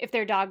like if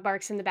their dog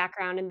barks in the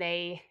background and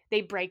they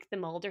break the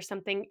mold or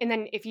something, and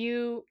then if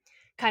you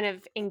kind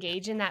of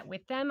engage in that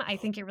with them, I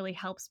think it really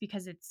helps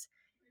because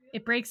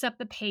it breaks up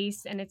the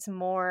pace and it's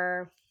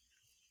more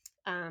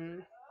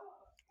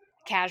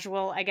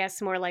casual, I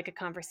guess, more like a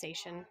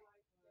conversation.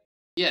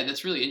 Yeah,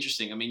 that's really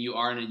interesting. I mean, you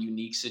are in a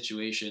unique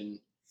situation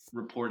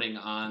reporting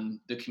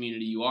on the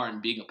community you are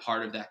and being a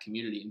part of that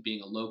community and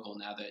being a local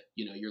now that,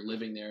 you're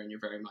living there and you're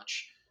very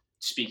much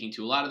speaking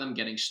to a lot of them,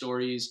 getting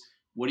stories.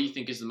 What do you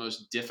think is the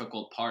most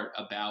difficult part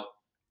about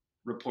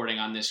reporting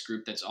on this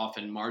group that's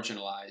often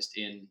marginalized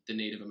in the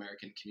Native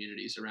American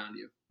communities around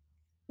you?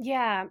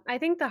 Yeah, I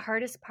think the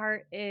hardest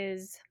part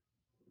is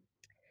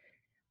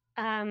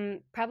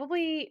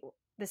probably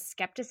the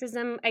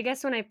skepticism. I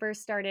guess when I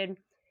first started,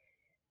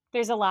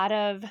 there's a lot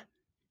of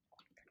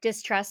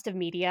distrust of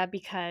media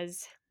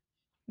because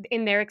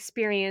in their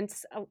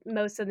experience,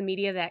 most of the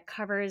media that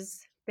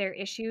covers their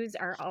issues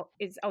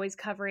is always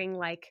covering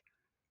like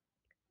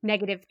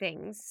negative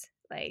things,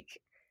 like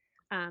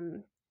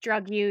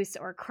drug use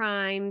or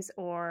crimes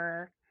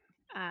or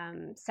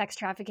sex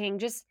trafficking,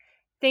 just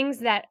things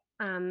that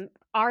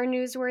are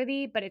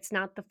newsworthy, but it's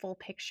not the full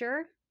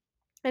picture.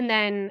 And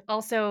then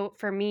also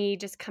for me,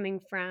 just coming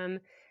from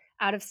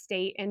out of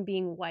state and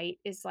being white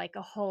is like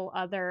a whole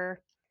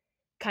other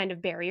kind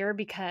of barrier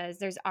because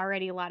there's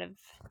already a lot of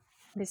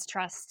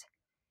mistrust.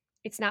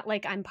 It's not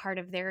like I'm part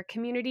of their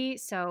community.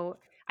 So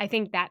I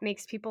think that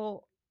makes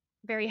people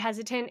very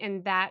hesitant.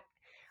 And that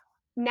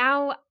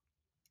now,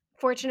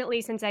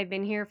 fortunately, since I've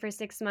been here for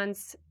 6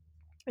 months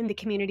and the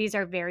communities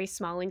are very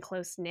small and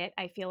close knit,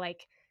 I feel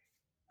like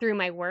through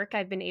my work,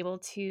 I've been able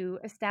to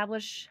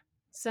establish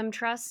some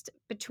trust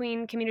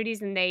between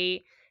communities and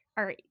they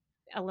are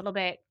a little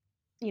bit,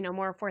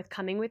 more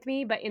forthcoming with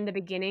me. But in the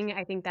beginning,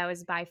 I think that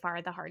was by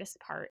far the hardest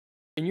part.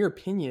 In your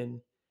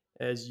opinion,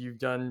 as you've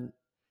done,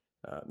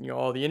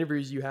 all the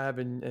interviews you have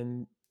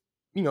and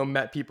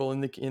met people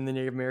in the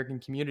Native American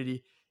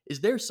community,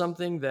 is there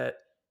something that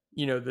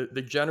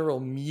the general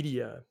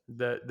media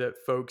that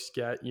folks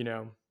get,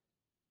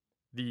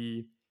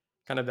 the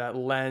kind of that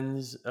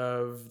lens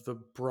of the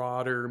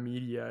broader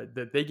media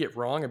that they get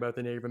wrong about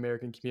the Native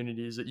American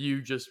communities that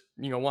you just,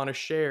 want to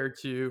share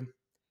to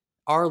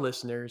our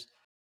listeners?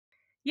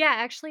 Yeah,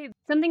 actually,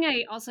 something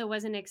I also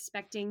wasn't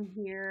expecting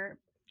here,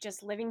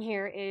 just living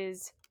here,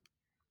 is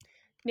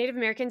Native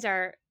Americans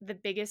are the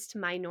biggest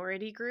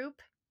minority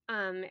group.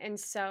 And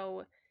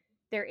so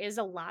there is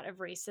a lot of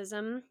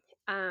racism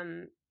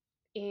um,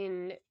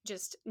 in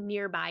just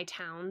nearby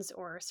towns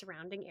or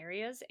surrounding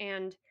areas.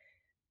 And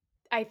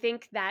I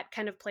think that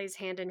kind of plays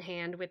hand in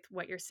hand with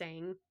what you're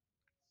saying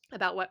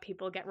about what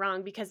people get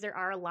wrong, because there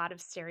are a lot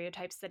of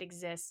stereotypes that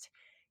exist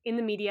in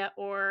the media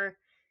or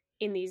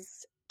in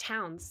these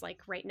towns,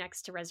 like right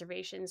next to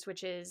reservations,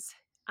 which is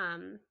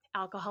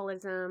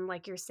alcoholism,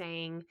 like you're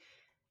saying,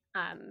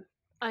 um,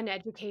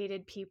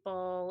 uneducated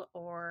people,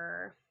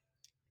 or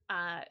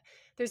uh,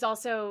 there's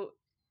also,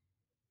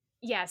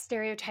 yeah,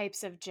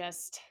 stereotypes of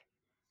just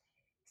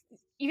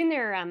even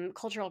their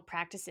cultural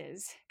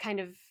practices, kind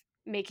of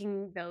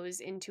making those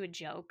into a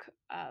joke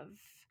of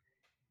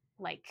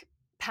like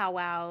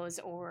powwows,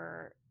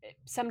 or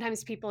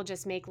sometimes people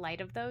just make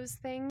light of those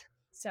things.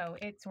 So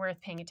it's worth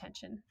paying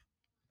attention.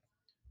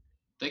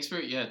 Thanks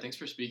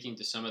for speaking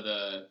to some of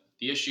the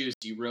issues.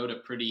 You wrote a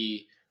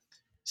pretty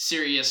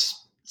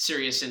serious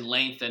in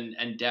length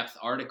and depth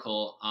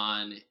article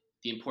on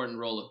the important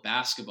role of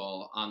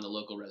basketball on the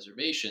local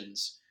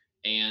reservations.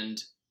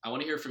 And I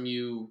want to hear from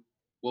you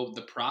what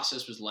the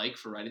process was like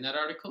for writing that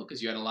article,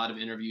 because you had a lot of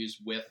interviews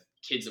with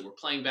kids that were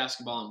playing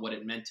basketball and what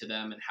it meant to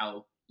them and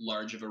how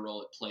large of a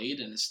role it played,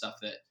 and the stuff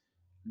that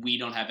we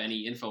don't have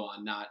any info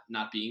on,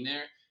 not being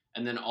there.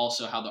 And then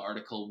also how the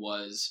article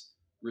was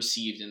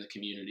received in the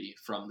community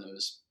from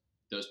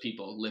those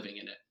people living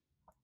in it.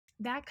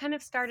 That kind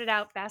of started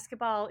out,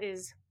 basketball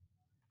is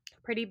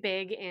pretty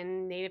big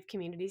in Native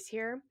communities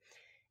here.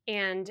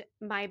 And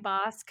my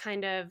boss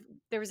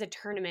there was a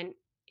tournament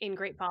in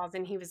Great Falls,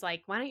 and he was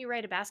like, "Why don't you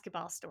write a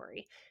basketball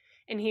story?"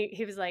 And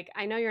he was like,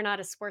 "I know you're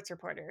not a sports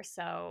reporter,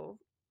 so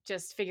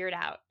just figure it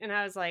out." And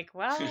I was like,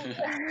 "Well,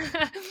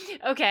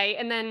 okay."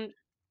 And then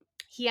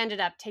he ended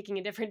up taking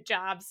a different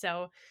job,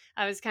 so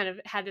I was kind of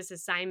had this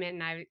assignment,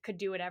 and I could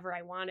do whatever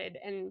I wanted.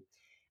 And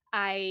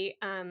I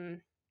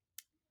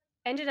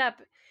ended up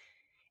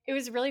it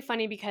was really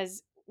funny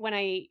because when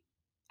I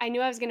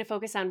knew I was going to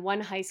focus on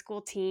one high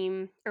school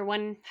team, or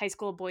one high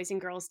school boys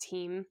and girls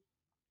team,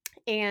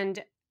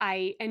 and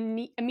I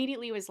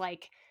immediately was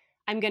like,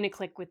 I'm going to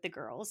click with the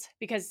girls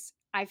because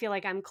I feel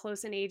like I'm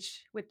close in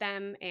age with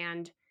them,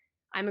 and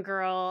I'm a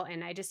girl,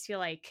 and I just feel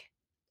like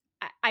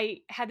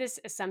I had this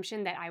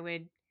assumption that I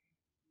would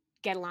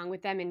get along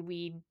with them, and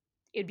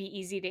it'd be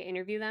easy to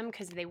interview them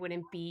because they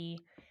wouldn't be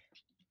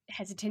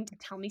hesitant to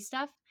tell me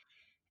stuff.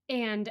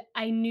 And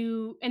I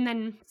knew, and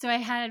then so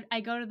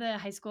I go to the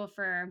high school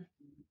for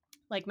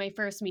like my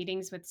first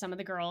meetings with some of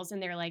the girls,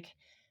 and they're like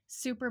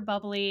super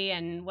bubbly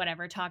and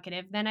whatever,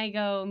 talkative. Then I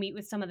go meet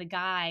with some of the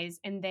guys,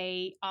 and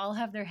they all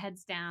have their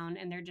heads down,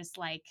 and they're just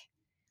like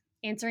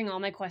answering all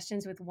my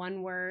questions with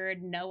one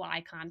word, no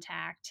eye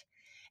contact.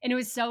 And it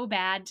was so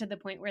bad to the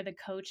point where the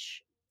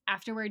coach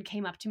afterward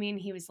came up to me, and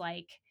he was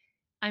like,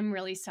 "I'm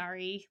really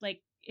sorry.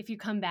 Like, if you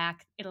come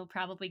back, it'll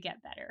probably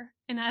get better."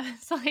 And I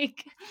was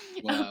like,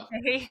 Wow.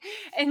 "Okay."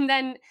 And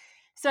then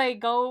so I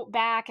go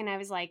back, and I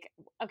was like,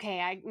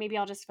 "Okay, maybe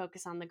I'll just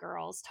focus on the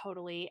girls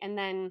totally." And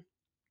then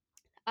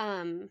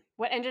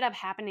what ended up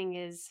happening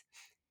is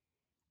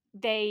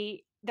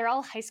they're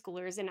all high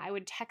schoolers, and I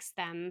would text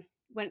them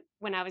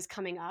when I was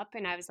coming up,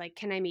 and I was like,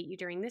 "Can I meet you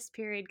during this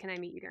period? Can I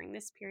meet you during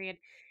this period?"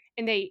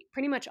 And they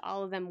pretty much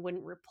all of them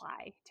wouldn't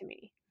reply to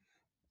me.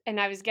 And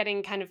I was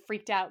getting kind of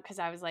freaked out because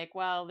I was like,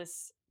 "Well,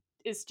 this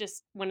is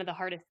just one of the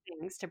hardest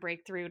things to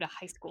break through to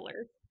high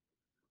schoolers."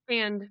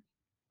 And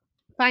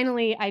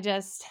finally, I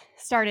just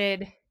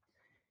started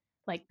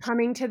like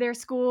coming to their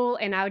school,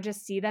 and I would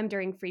just see them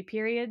during free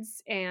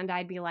periods, and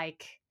I'd be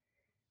like,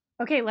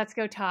 "Okay, let's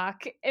go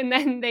talk." And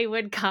then they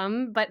would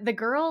come, but the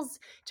girls,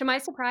 to my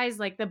surprise,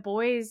 like the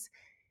boys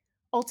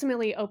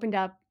ultimately opened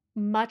up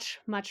much,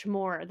 much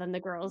more than the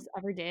girls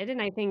ever did. And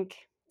I think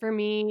for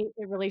me,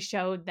 it really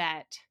showed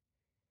that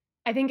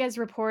I think as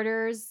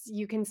reporters,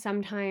 you can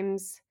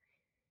sometimes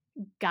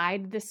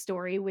guide the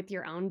story with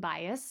your own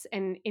bias.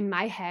 And in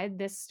my head,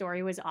 this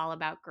story was all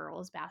about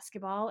girls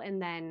basketball.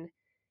 And then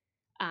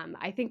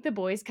I think the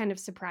boys kind of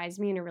surprised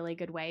me in a really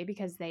good way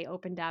because they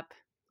opened up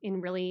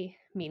in really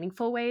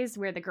meaningful ways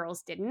where the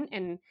girls didn't.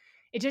 And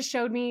it just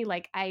showed me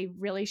like I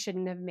really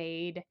shouldn't have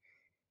made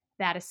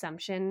that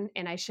assumption,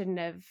 and I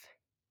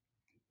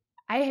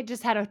had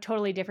just had a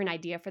totally different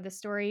idea for the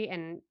story,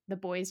 and the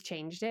boys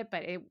changed it,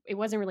 but it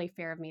wasn't really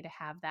fair of me to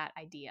have that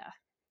idea.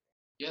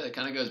 Yeah, that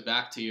kind of goes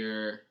back to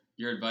your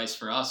advice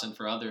for us and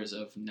for others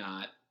of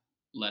not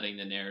letting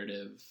the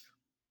narrative,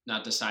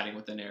 not deciding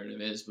what the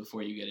narrative is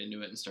before you get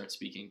into it and start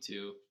speaking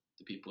to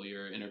the people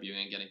you're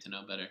interviewing and getting to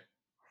know better.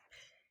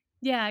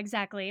 Yeah,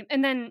 exactly.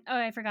 And then, oh,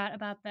 I forgot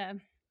about the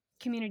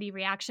community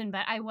reaction,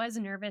 but I was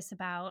nervous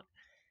about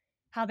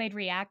how they'd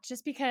react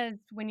just because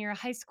when you're a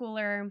high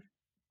schooler,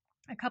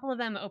 a couple of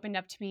them opened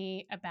up to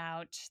me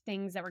about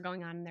things that were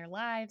going on in their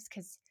lives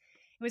because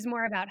it was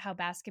more about how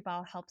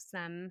basketball helps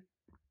them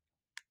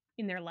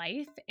in their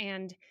life.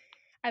 And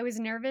I was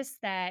nervous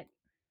that,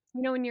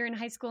 when you're in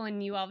high school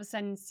and you all of a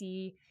sudden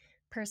see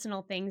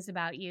personal things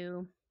about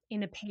you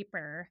in a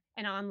paper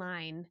and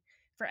online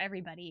for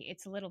everybody,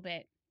 it's a little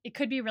bit, it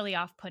could be really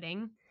off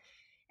putting.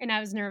 And I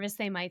was nervous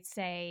they might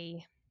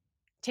say,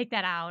 take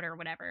that out or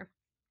whatever.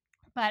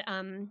 But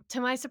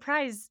to my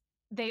surprise,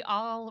 they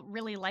all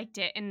really liked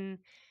it. And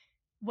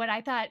what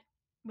I thought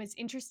was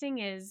interesting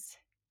is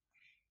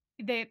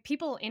the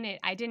people in it,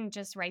 I didn't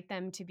just write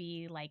them to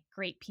be like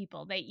great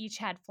people. They each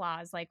had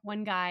flaws. Like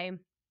one guy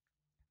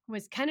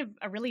was kind of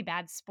a really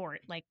bad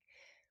sport. Like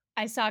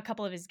I saw a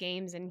couple of his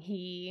games and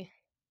he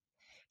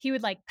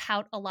would like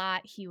pout a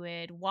lot. He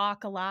would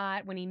walk a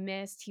lot. When he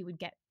missed, he would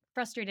get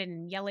frustrated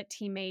and yell at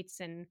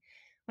teammates. And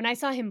when I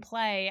saw him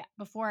play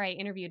before I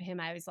interviewed him,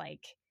 I was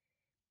like,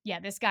 yeah,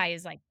 this guy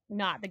is like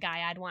not the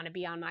guy I'd want to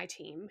be on my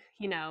team,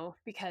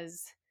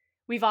 because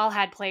we've all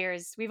had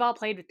players, we've all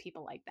played with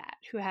people like that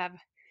who have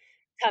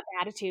tough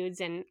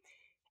attitudes. And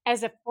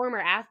as a former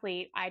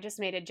athlete, I just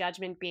made a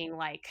judgment being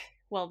like,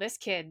 well, this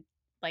kid,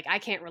 like I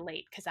can't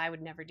relate because I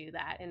would never do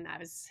that. And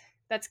that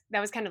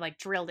was kind of like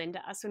drilled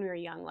into us when we were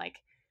young. Like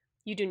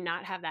you do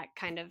not have that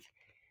kind of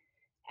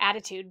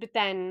attitude. But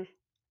then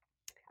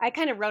I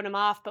kind of wrote him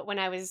off. But when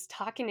I was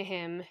talking to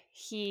him,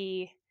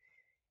 he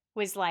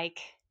was like,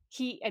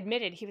 he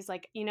admitted, he was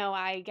like,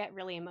 I get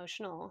really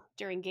emotional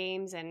during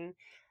games and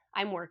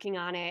I'm working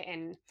on it.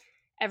 And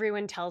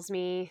everyone tells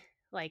me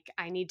like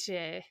I need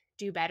to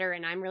do better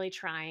and I'm really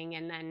trying.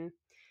 And then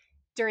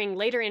during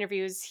later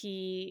interviews,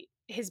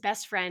 his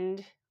best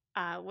friend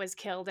was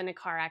killed in a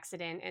car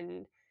accident.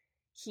 And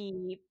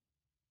he,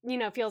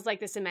 feels like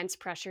this immense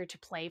pressure to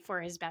play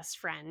for his best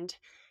friend.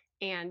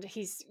 And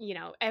he's,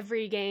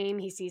 every game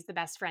he sees the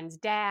best friend's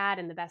dad,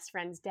 and the best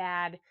friend's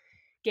dad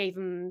gave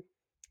him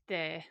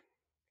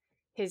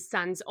his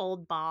son's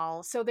old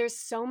ball. So there's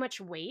so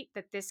much weight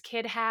that this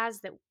kid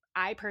has that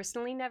I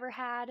personally never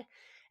had.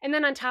 And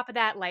then on top of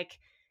that, like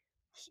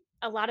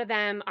a lot of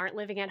them aren't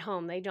living at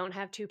home. They don't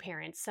have two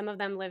parents. Some of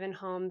them live in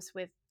homes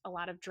with a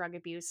lot of drug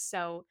abuse.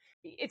 So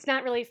it's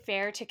not really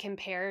fair to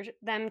compare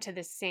them to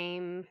the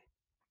same,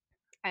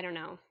 I don't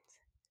know,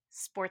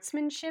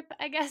 sportsmanship,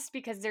 I guess,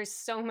 because there's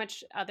so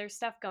much other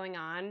stuff going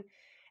on.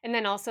 And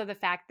then also the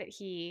fact that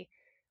he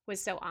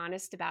was so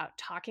honest about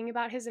talking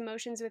about his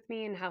emotions with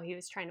me and how he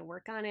was trying to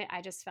work on it.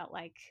 I just felt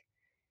like,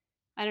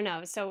 I don't know,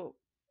 it was so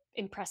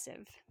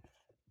impressive.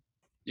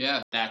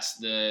 Yeah,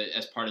 that's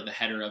as part of the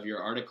header of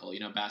your article.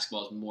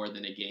 Basketball is more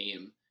than a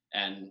game,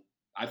 and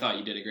I thought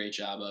you did a great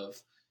job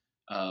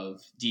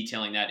of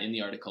detailing that in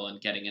the article and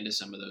getting into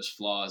some of those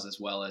flaws as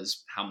well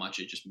as how much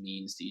it just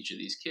means to each of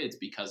these kids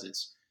because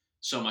it's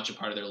so much a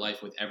part of their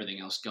life with everything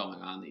else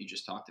going on that you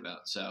just talked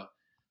about. So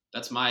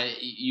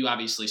you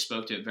obviously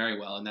spoke to it very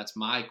well, and that's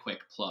my quick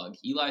plug,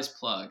 Eli's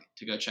plug,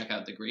 to go check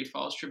out the Great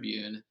Falls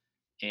Tribune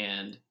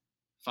and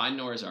find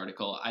Nora's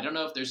article. I don't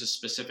know if there's a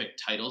specific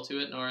title to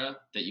it, Nora,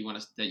 that you want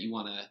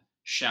to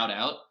shout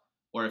out,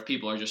 or if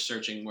people are just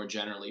searching more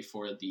generally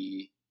for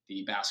the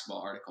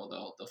basketball article,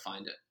 they'll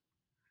find it.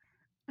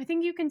 I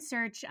think you can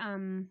search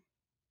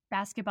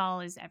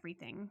basketball is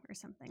everything or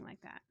something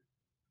like that.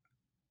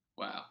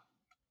 Wow.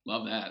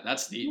 Love that.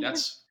 That's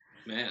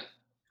man,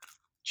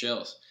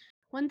 chills.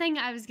 One thing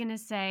I was going to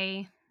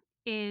say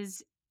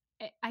is,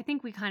 I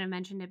think we kind of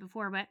mentioned it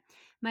before, but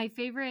my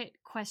favorite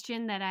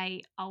question that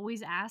I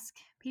always ask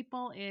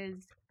people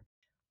is,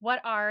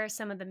 what are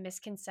some of the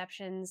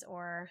misconceptions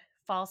or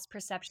false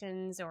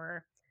perceptions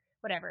or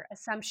whatever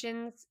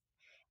assumptions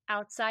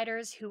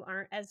outsiders who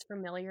aren't as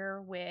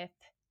familiar with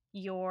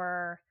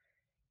your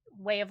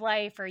way of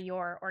life or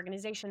your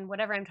organization,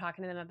 whatever I'm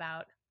talking to them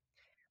about,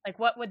 like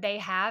what would they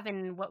have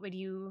and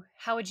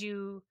how would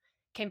you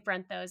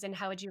confront those and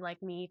how would you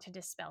like me to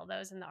dispel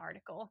those in the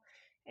article?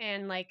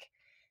 And like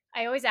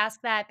I always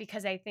ask that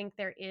because I think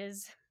there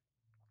is,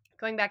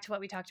 going back to what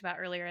we talked about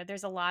earlier,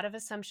 there's a lot of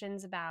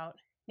assumptions about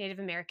Native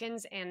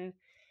Americans. And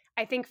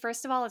I think,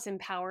 first of all, it's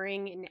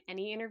empowering in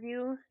any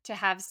interview to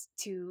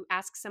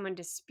ask someone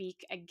to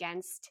speak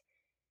against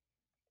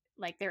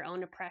like their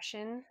own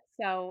oppression.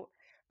 So,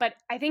 but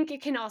I think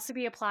it can also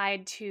be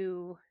applied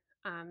to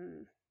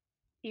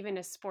even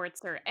a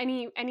sports or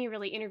any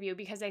really interview,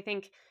 because I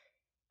think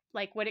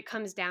like what it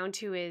comes down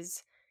to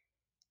is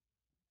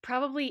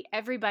probably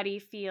everybody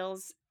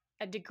feels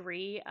a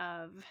degree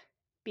of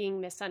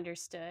being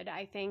misunderstood.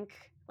 I think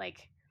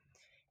like,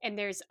 and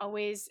there's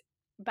always,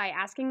 by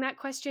asking that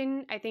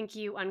question, I think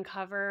you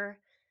uncover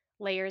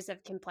layers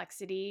of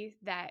complexity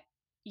that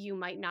you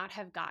might not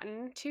have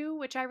gotten to,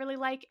 which I really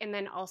like. And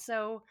then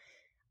also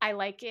I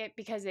like it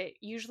because it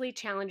usually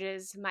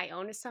challenges my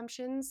own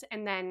assumptions.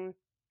 And then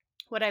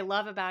what I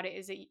love about it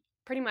is it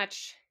pretty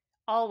much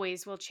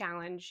always will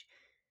challenge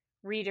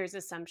readers'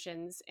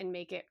 assumptions and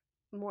make it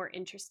more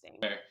interesting.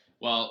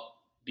 Well,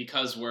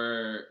 because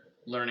we're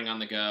learning on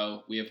the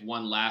go, we have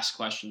one last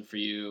question for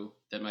you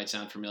that might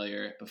sound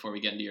familiar before we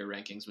get into your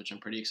rankings, which I'm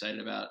pretty excited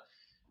about.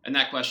 And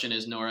that question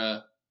is,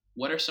 Nora,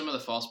 what are some of the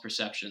false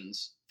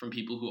perceptions from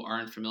people who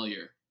aren't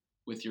familiar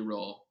with your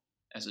role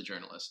as a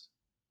journalist?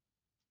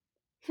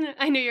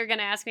 I knew you were going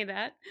to ask me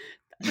that.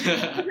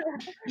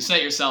 You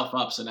set yourself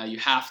up, so now you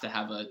have to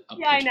have a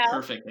Yeah, I pitch know.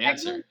 perfect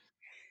answer.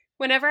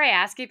 Whenever I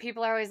ask it,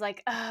 people are always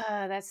like,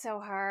 that's so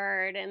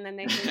hard. And then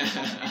they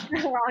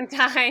think a long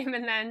time.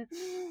 And then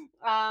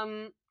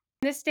in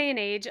this day and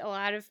age, a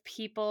lot of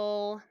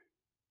people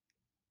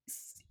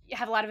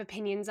have a lot of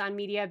opinions on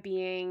media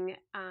being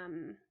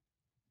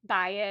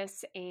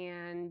biased,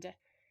 and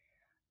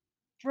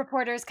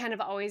reporters kind of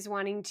always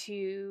wanting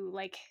to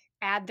like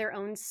add their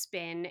own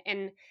spin.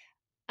 And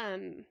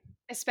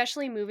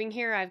especially moving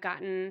here, I've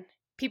gotten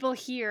people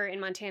here in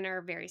Montana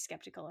are very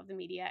skeptical of the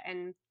media.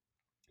 And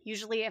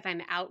usually if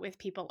I'm out with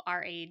people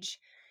our age,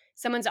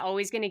 someone's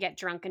always going to get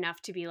drunk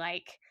enough to be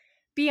like,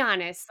 be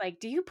honest,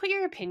 like, do you put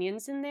your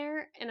opinions in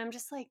there? And I'm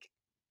just like,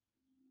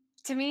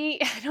 to me,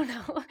 I don't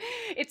know.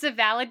 It's a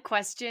valid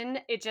question.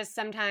 It just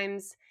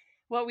sometimes,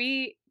 what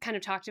we kind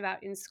of talked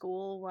about in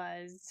school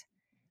was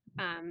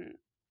um,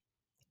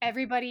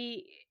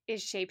 everybody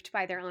is shaped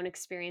by their own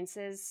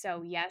experiences.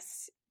 So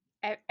yes,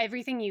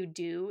 everything you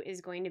do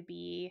is going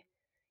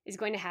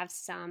to have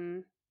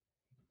some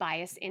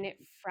bias in it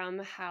from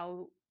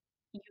how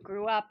you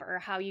grew up or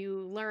how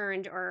you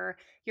learned or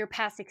your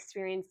past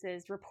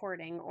experiences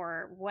reporting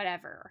or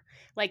whatever.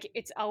 Like,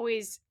 it's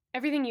always,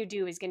 everything you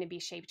do is going to be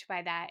shaped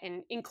by that,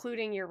 and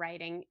including your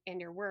writing and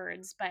your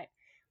words. But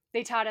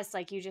they taught us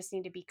like you just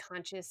need to be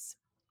conscious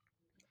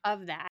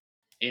of that.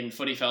 In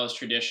Footy Fellas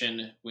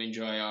tradition, we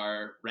enjoy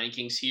our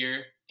rankings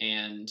here,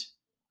 and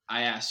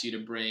I asked you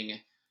to bring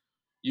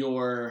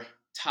your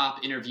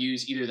top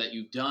interviews, either that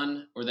you've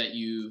done or that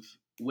you've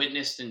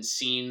witnessed and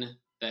seen,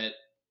 that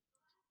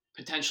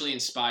potentially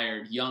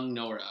inspired young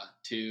Nora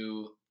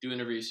to do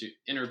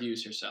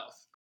interviews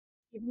herself.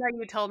 Even though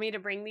you told me to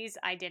bring these,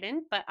 I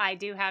didn't, but I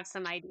do have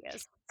some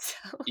ideas. So.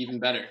 Even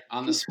better,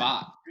 on the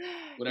spot.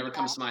 Whatever Yeah.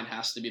 comes to mind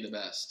has to be the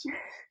best.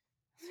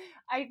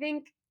 I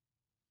think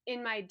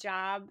in my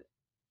job,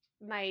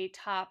 my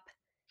top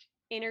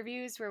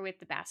interviews were with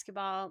the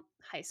basketball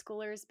high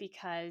schoolers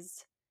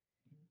because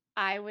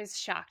I was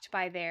shocked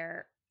by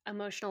their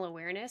emotional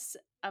awareness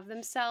of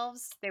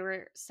themselves. They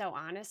were so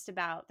honest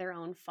about their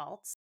own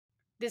faults.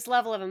 This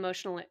level of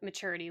emotional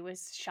maturity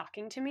was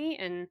shocking to me.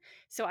 And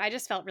so I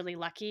just felt really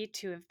lucky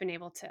to have been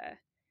able to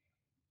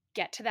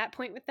get to that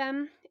point with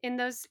them in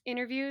those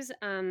interviews.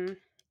 And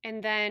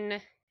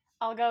then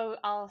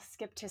I'll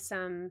skip to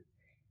some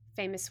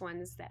famous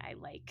ones that I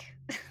like.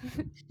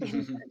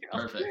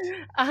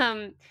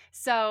 Perfect.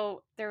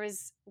 So there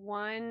was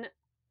one,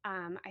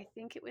 I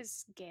think it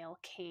was Gail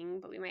King,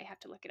 but we might have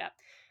to look it up,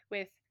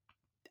 with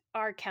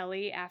R.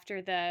 Kelly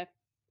after the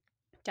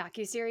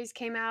docuseries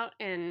came out,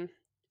 and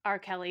R.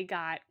 Kelly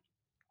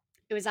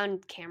it was on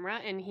camera,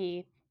 and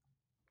he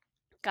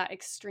got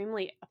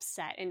extremely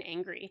upset and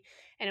angry.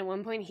 And at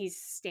one point he's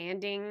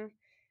standing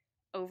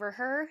over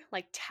her,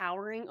 like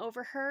towering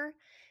over her,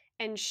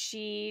 and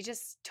she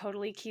just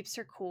totally keeps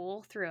her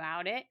cool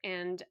throughout it.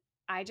 And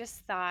I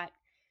just thought,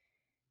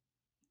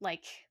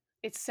 like,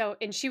 it's so,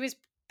 and she was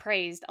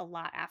praised a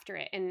lot after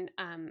it. And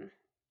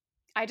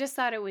I just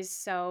thought it was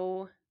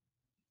so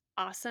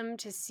awesome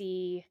to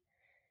see,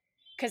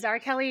 because R.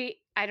 Kelly,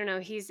 I don't know,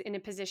 he's in a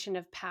position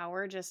of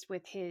power just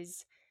with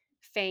his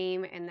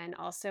fame, and then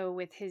also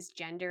with his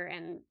gender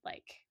and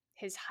like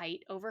his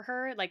height over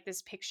her. Like,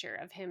 this picture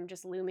of him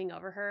just looming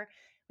over her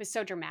was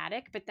so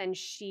dramatic. But then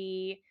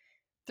she,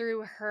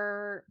 through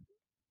her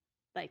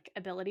like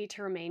ability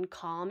to remain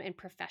calm and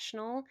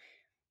professional,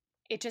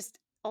 it just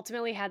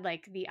ultimately had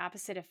like the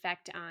opposite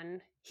effect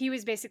on, he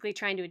was basically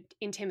trying to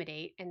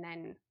intimidate, and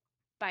then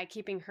by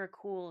keeping her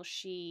cool,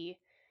 she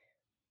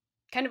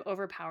kind of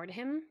overpowered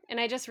him. And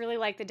I just really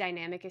like the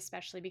dynamic,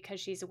 especially because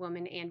she's a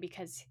woman, and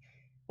because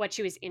what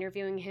she was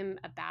interviewing him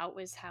about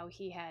was how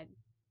he had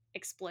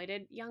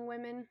exploited young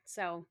women.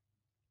 So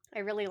I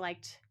really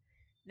liked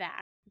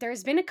that.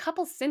 There's been a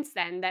couple since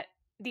then that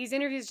these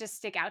interviews just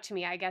stick out to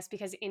me, I guess,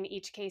 because in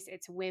each case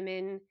it's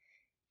women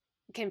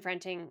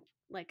confronting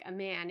like a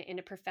man in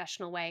a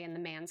professional way, and the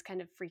man's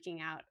kind of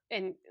freaking out.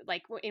 And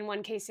like in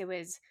one case it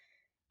was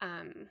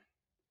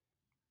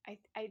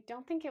I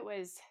don't think it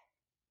was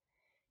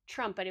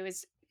Trump, but it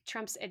was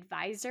Trump's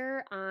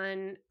advisor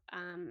on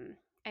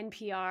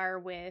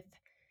NPR with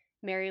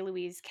Mary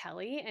Louise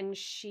Kelly, and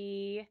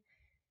she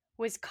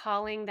was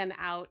calling them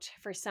out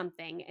for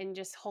something and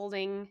just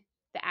holding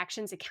the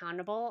actions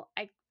accountable.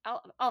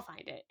 I'll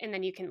find it, and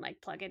then you can like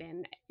plug it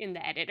in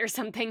the edit or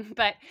something.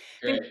 But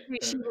Great.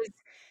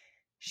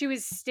 she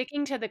was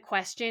sticking to the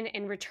question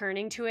and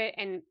returning to it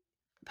and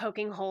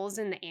poking holes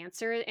in the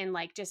answer and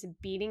like just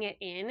beating it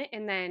in,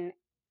 and then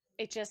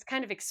it just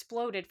kind of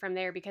exploded from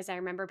there, because I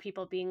remember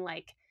people being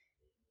like,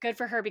 good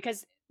for her,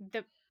 because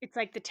it's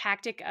like the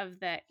tactic of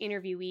the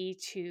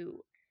interviewee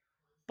to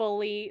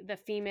bully the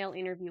female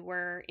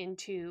interviewer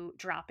into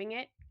dropping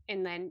it,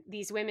 and then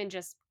these women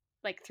just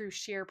like through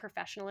sheer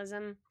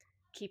professionalism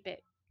keep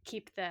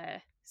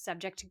the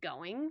subject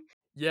going.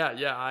 Yeah.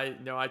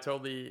 I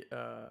totally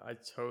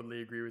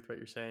agree with what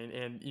you're saying.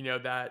 And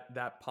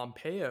that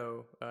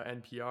Pompeo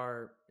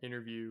NPR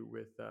interview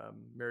with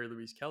Mary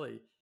Louise Kelly.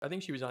 I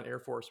think she was on Air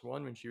Force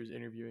One when she was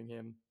interviewing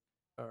him,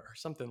 or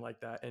something like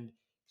that, and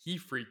he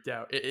freaked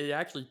out. It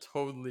actually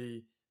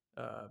totally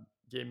uh,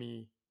 gave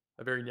me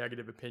a very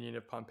negative opinion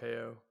of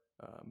Pompeo.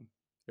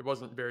 It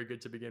wasn't very good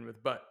to begin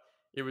with, but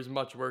it was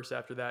much worse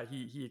after that.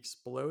 He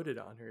exploded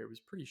on her. It was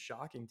pretty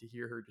shocking to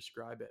hear her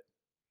describe it.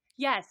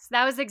 Yes,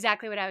 that was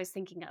exactly what I was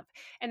thinking of.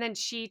 And then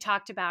she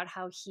talked about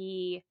how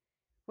he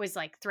was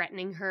like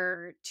threatening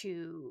her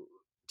to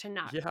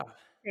not Yeah,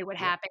 say what yeah.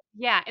 happened.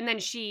 Yeah, and then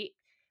she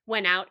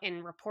went out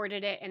and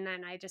reported it, and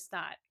then I just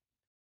thought,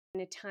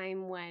 in a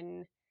time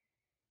when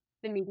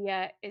the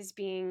media is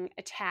being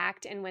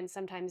attacked and when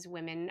sometimes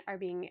women are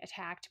being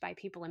attacked by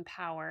people in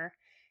power,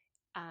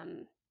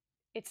 um,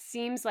 it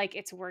seems like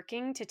it's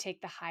working to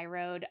take the high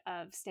road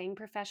of staying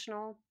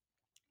professional.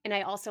 And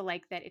I also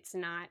like that it's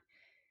not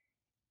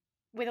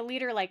with a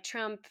leader like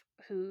Trump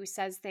who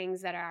says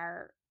things that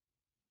are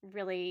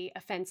really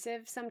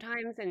offensive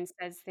sometimes and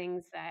says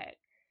things that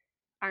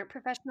aren't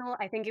professional.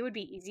 I think it would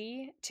be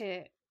easy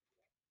to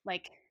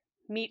like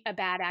meet a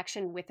bad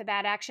action with a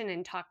bad action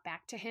and talk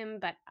back to him,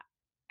 but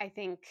I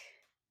think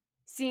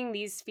seeing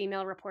these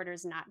female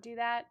reporters not do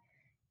that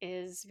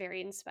is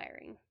very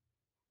inspiring.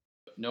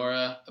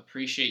 Nora,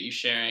 appreciate you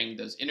sharing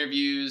those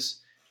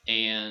interviews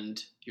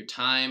and your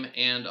time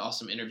and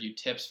awesome interview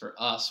tips for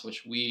us,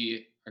 which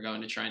we are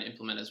going to try and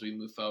implement as we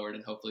move forward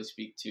and hopefully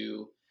speak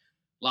to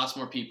lots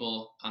more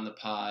people on the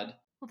pod.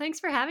 Well, thanks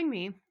for having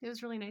me. It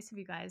was really nice of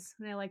you guys,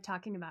 and I like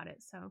talking about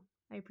it, so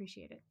I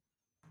appreciate it.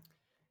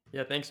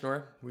 Yeah, thanks,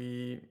 Nora.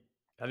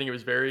 I think it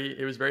was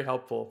very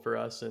helpful for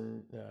us,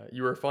 and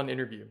you were a fun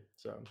interview,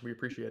 so we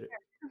appreciate it.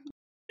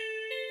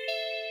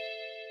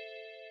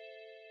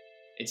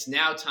 It's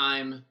now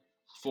time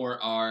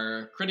for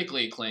our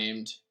critically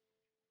acclaimed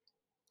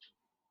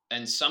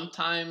and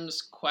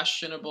sometimes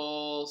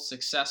questionable,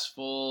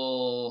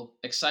 successful,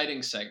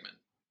 exciting segment.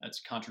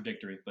 That's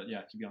contradictory, but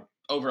yeah, keep going.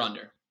 Over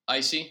under.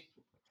 Icy,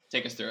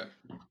 take us through it.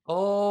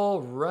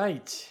 All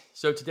right.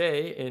 So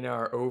today in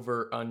our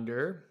over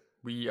under,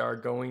 we are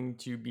going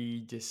to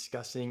be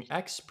discussing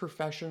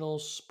ex-professional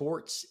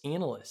sports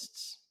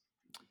analysts.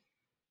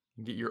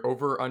 Get your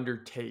over under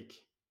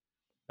take.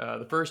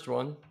 The first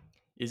one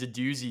is a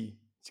doozy.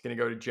 It's going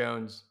to go to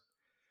Jones.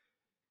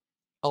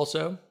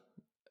 Also,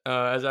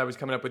 as I was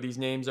coming up with these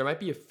names, there might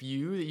be a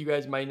few that you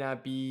guys might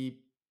not be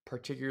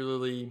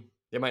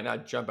they might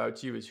not jump out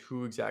to you as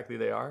who exactly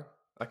they are.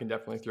 I can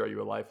definitely throw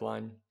you a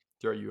lifeline,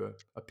 throw you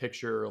a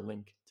picture or a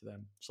link to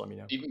them. Just let me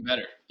know. Even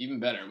better. Even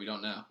better. We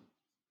don't know.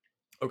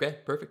 Okay,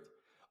 perfect.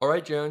 All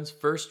right, Jones.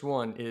 First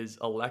one is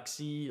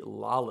Alexi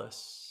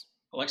Lawless.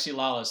 Alexi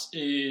Lalas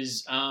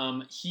is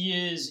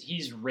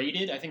he's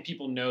rated. I think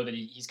people know that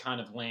he's kind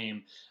of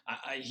lame.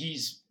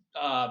 He's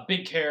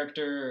big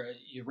character,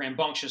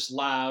 rambunctious,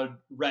 loud,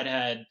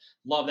 redhead.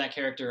 Love that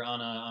character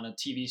on a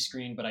TV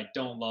screen, but I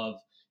don't love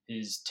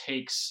his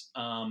takes.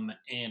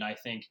 And I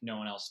think no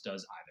one else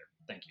does either.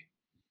 Thank you.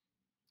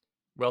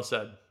 Well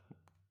said.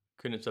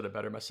 Couldn't have said it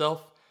better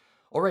myself.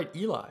 All right,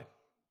 Eli.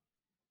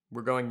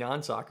 We're going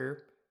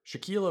non-soccer.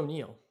 Shaquille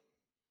O'Neal.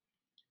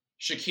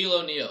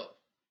 Shaquille O'Neal,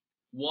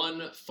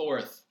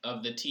 1/4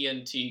 of the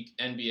TNT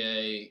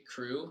NBA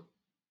crew.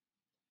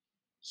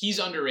 He's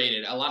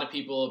underrated. A lot of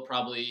people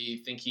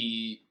probably think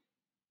he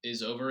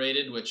is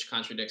overrated, which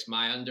contradicts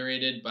my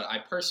underrated, but I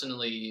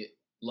personally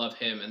love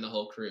him and the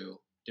whole crew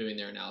doing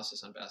their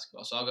analysis on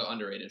basketball. So I'll go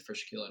underrated for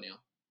Shaquille O'Neal.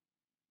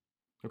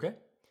 Okay.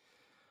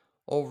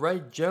 All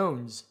right,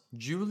 Jones.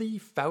 Julie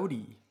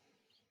Foudy.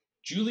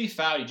 Julie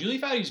Foudy. Julie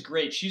Foudy's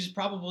great. She's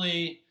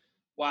probably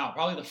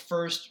the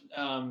first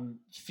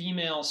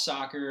female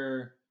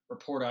soccer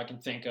reporter I can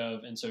think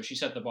of, and so she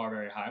set the bar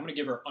very high. I'm going to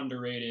give her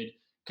underrated.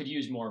 Could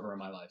use more of her in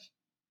my life.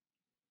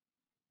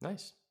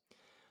 Nice.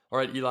 All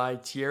right, Eli.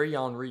 Thierry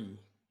Henry.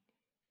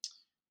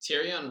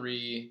 Thierry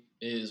Henry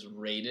is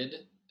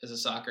rated as a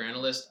soccer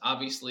analyst.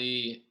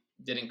 Obviously,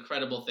 did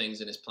incredible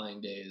things in his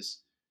playing days.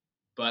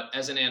 But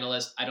as an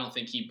analyst, I don't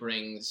think he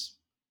brings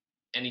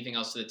anything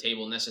else to the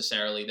table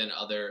necessarily than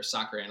other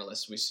soccer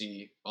analysts we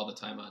see all the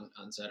time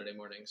on Saturday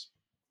mornings.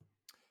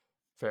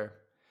 Fair.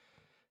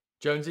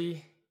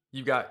 Jonesy,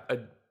 you've got a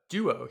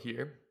duo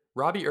here.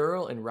 Robbie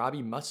Earl and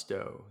Robbie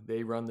Mustoe.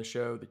 They run the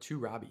show, The Two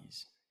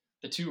Robbies.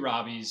 The Two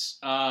Robbies.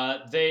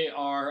 They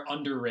are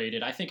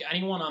underrated. I think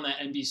anyone on that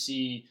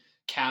NBC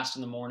cast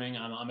in the morning,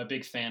 I'm a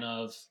big fan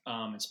of,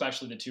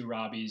 especially The Two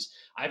Robbies.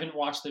 I haven't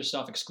watched their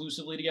stuff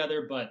exclusively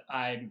together, but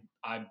I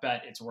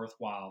bet it's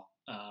worthwhile.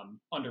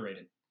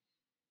 Underrated.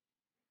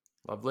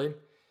 Lovely.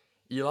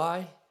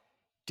 Eli,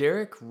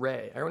 Derek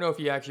Ray. I don't know if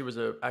he actually was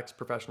an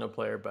ex-professional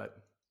player,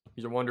 but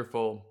he's a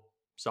wonderful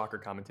soccer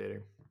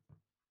commentator.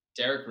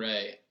 Derek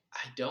Ray, I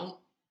don't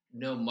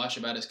know much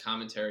about his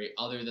commentary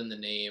other than the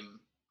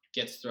name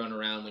gets thrown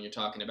around when you're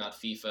talking about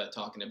FIFA,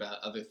 talking about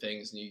other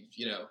things, and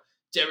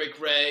Derek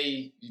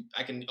Ray,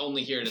 I can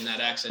only hear it in that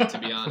accent, to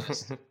be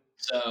honest.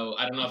 So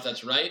I don't know if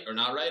that's right or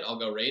not right. I'll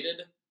go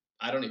rated.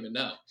 I don't even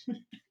know.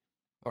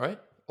 All right.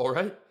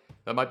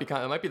 That might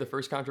be the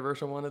first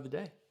controversial one of the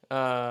day.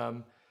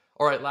 All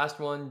right, last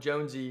one,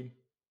 Jonesy.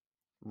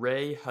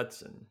 Ray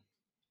Hudson.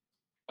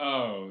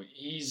 Oh,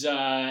 he's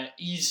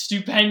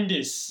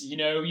stupendous.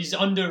 He's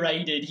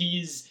underrated.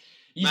 He's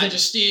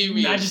Majesty.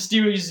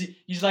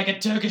 He's like a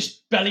Turkish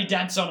belly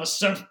dance on a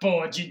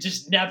surfboard. You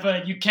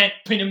can't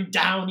pin him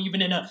down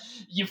even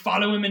you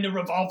follow him in a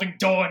revolving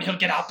door and he'll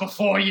get out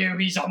before you.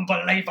 He's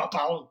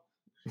unbelievable.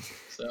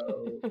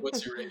 So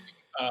what's your rating?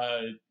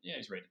 Yeah,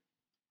 he's rated.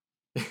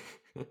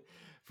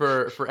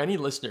 For any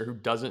listener who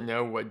doesn't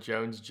know what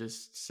Jones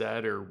just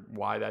said or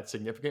why that's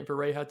significant for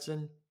Ray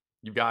Hudson,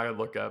 you got to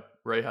look up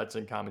Ray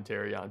Hudson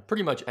commentary on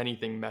pretty much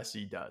anything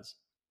Messi does.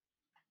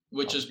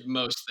 Which is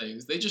most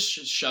things. They just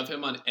should shove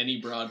him on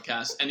any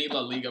broadcast, any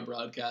La Liga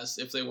broadcast,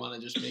 if they want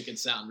to just make it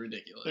sound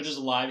ridiculous. They're just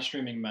live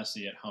streaming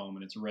Messi at home,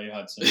 and it's Ray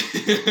Hudson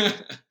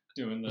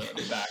doing the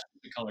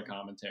color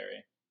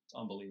commentary. It's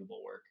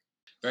unbelievable work.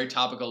 Very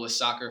topical with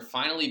soccer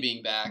finally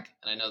being back,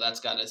 and I know that's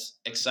got us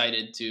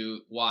excited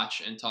to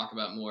watch and talk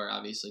about more,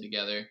 obviously,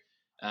 together.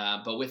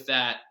 But with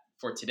that,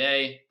 for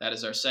today, that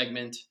is our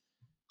segment.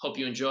 Hope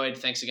you enjoyed.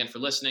 Thanks again for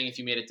listening. If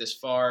you made it this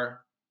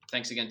far,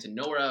 thanks again to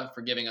Nora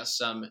for giving us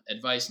some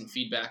advice and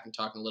feedback and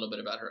talking a little bit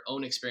about her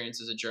own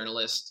experience as a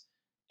journalist.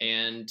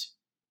 And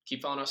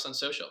keep following us on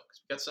social,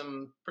 because we've got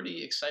some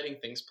pretty exciting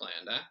things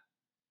planned, huh?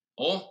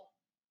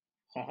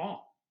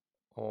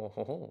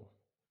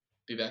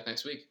 Be back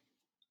next week.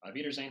 Auf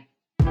Wiedersehen.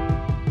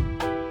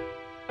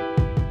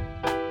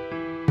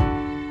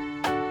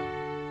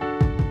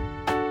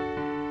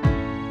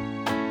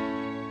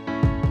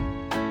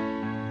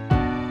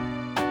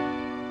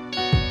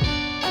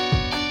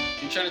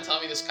 You trying to tell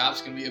me this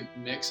cop's gonna be a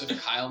mix of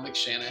Kyle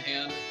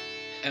McShanahan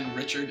and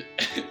Richard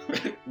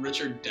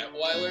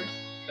Detweiler?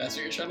 That's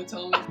what you're trying to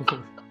tell me?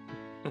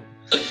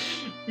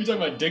 You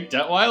talking about Dick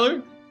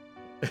Detweiler?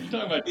 You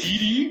talking about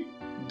DD?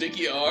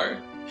 Dickie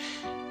R?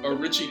 Or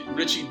Richie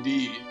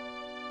D?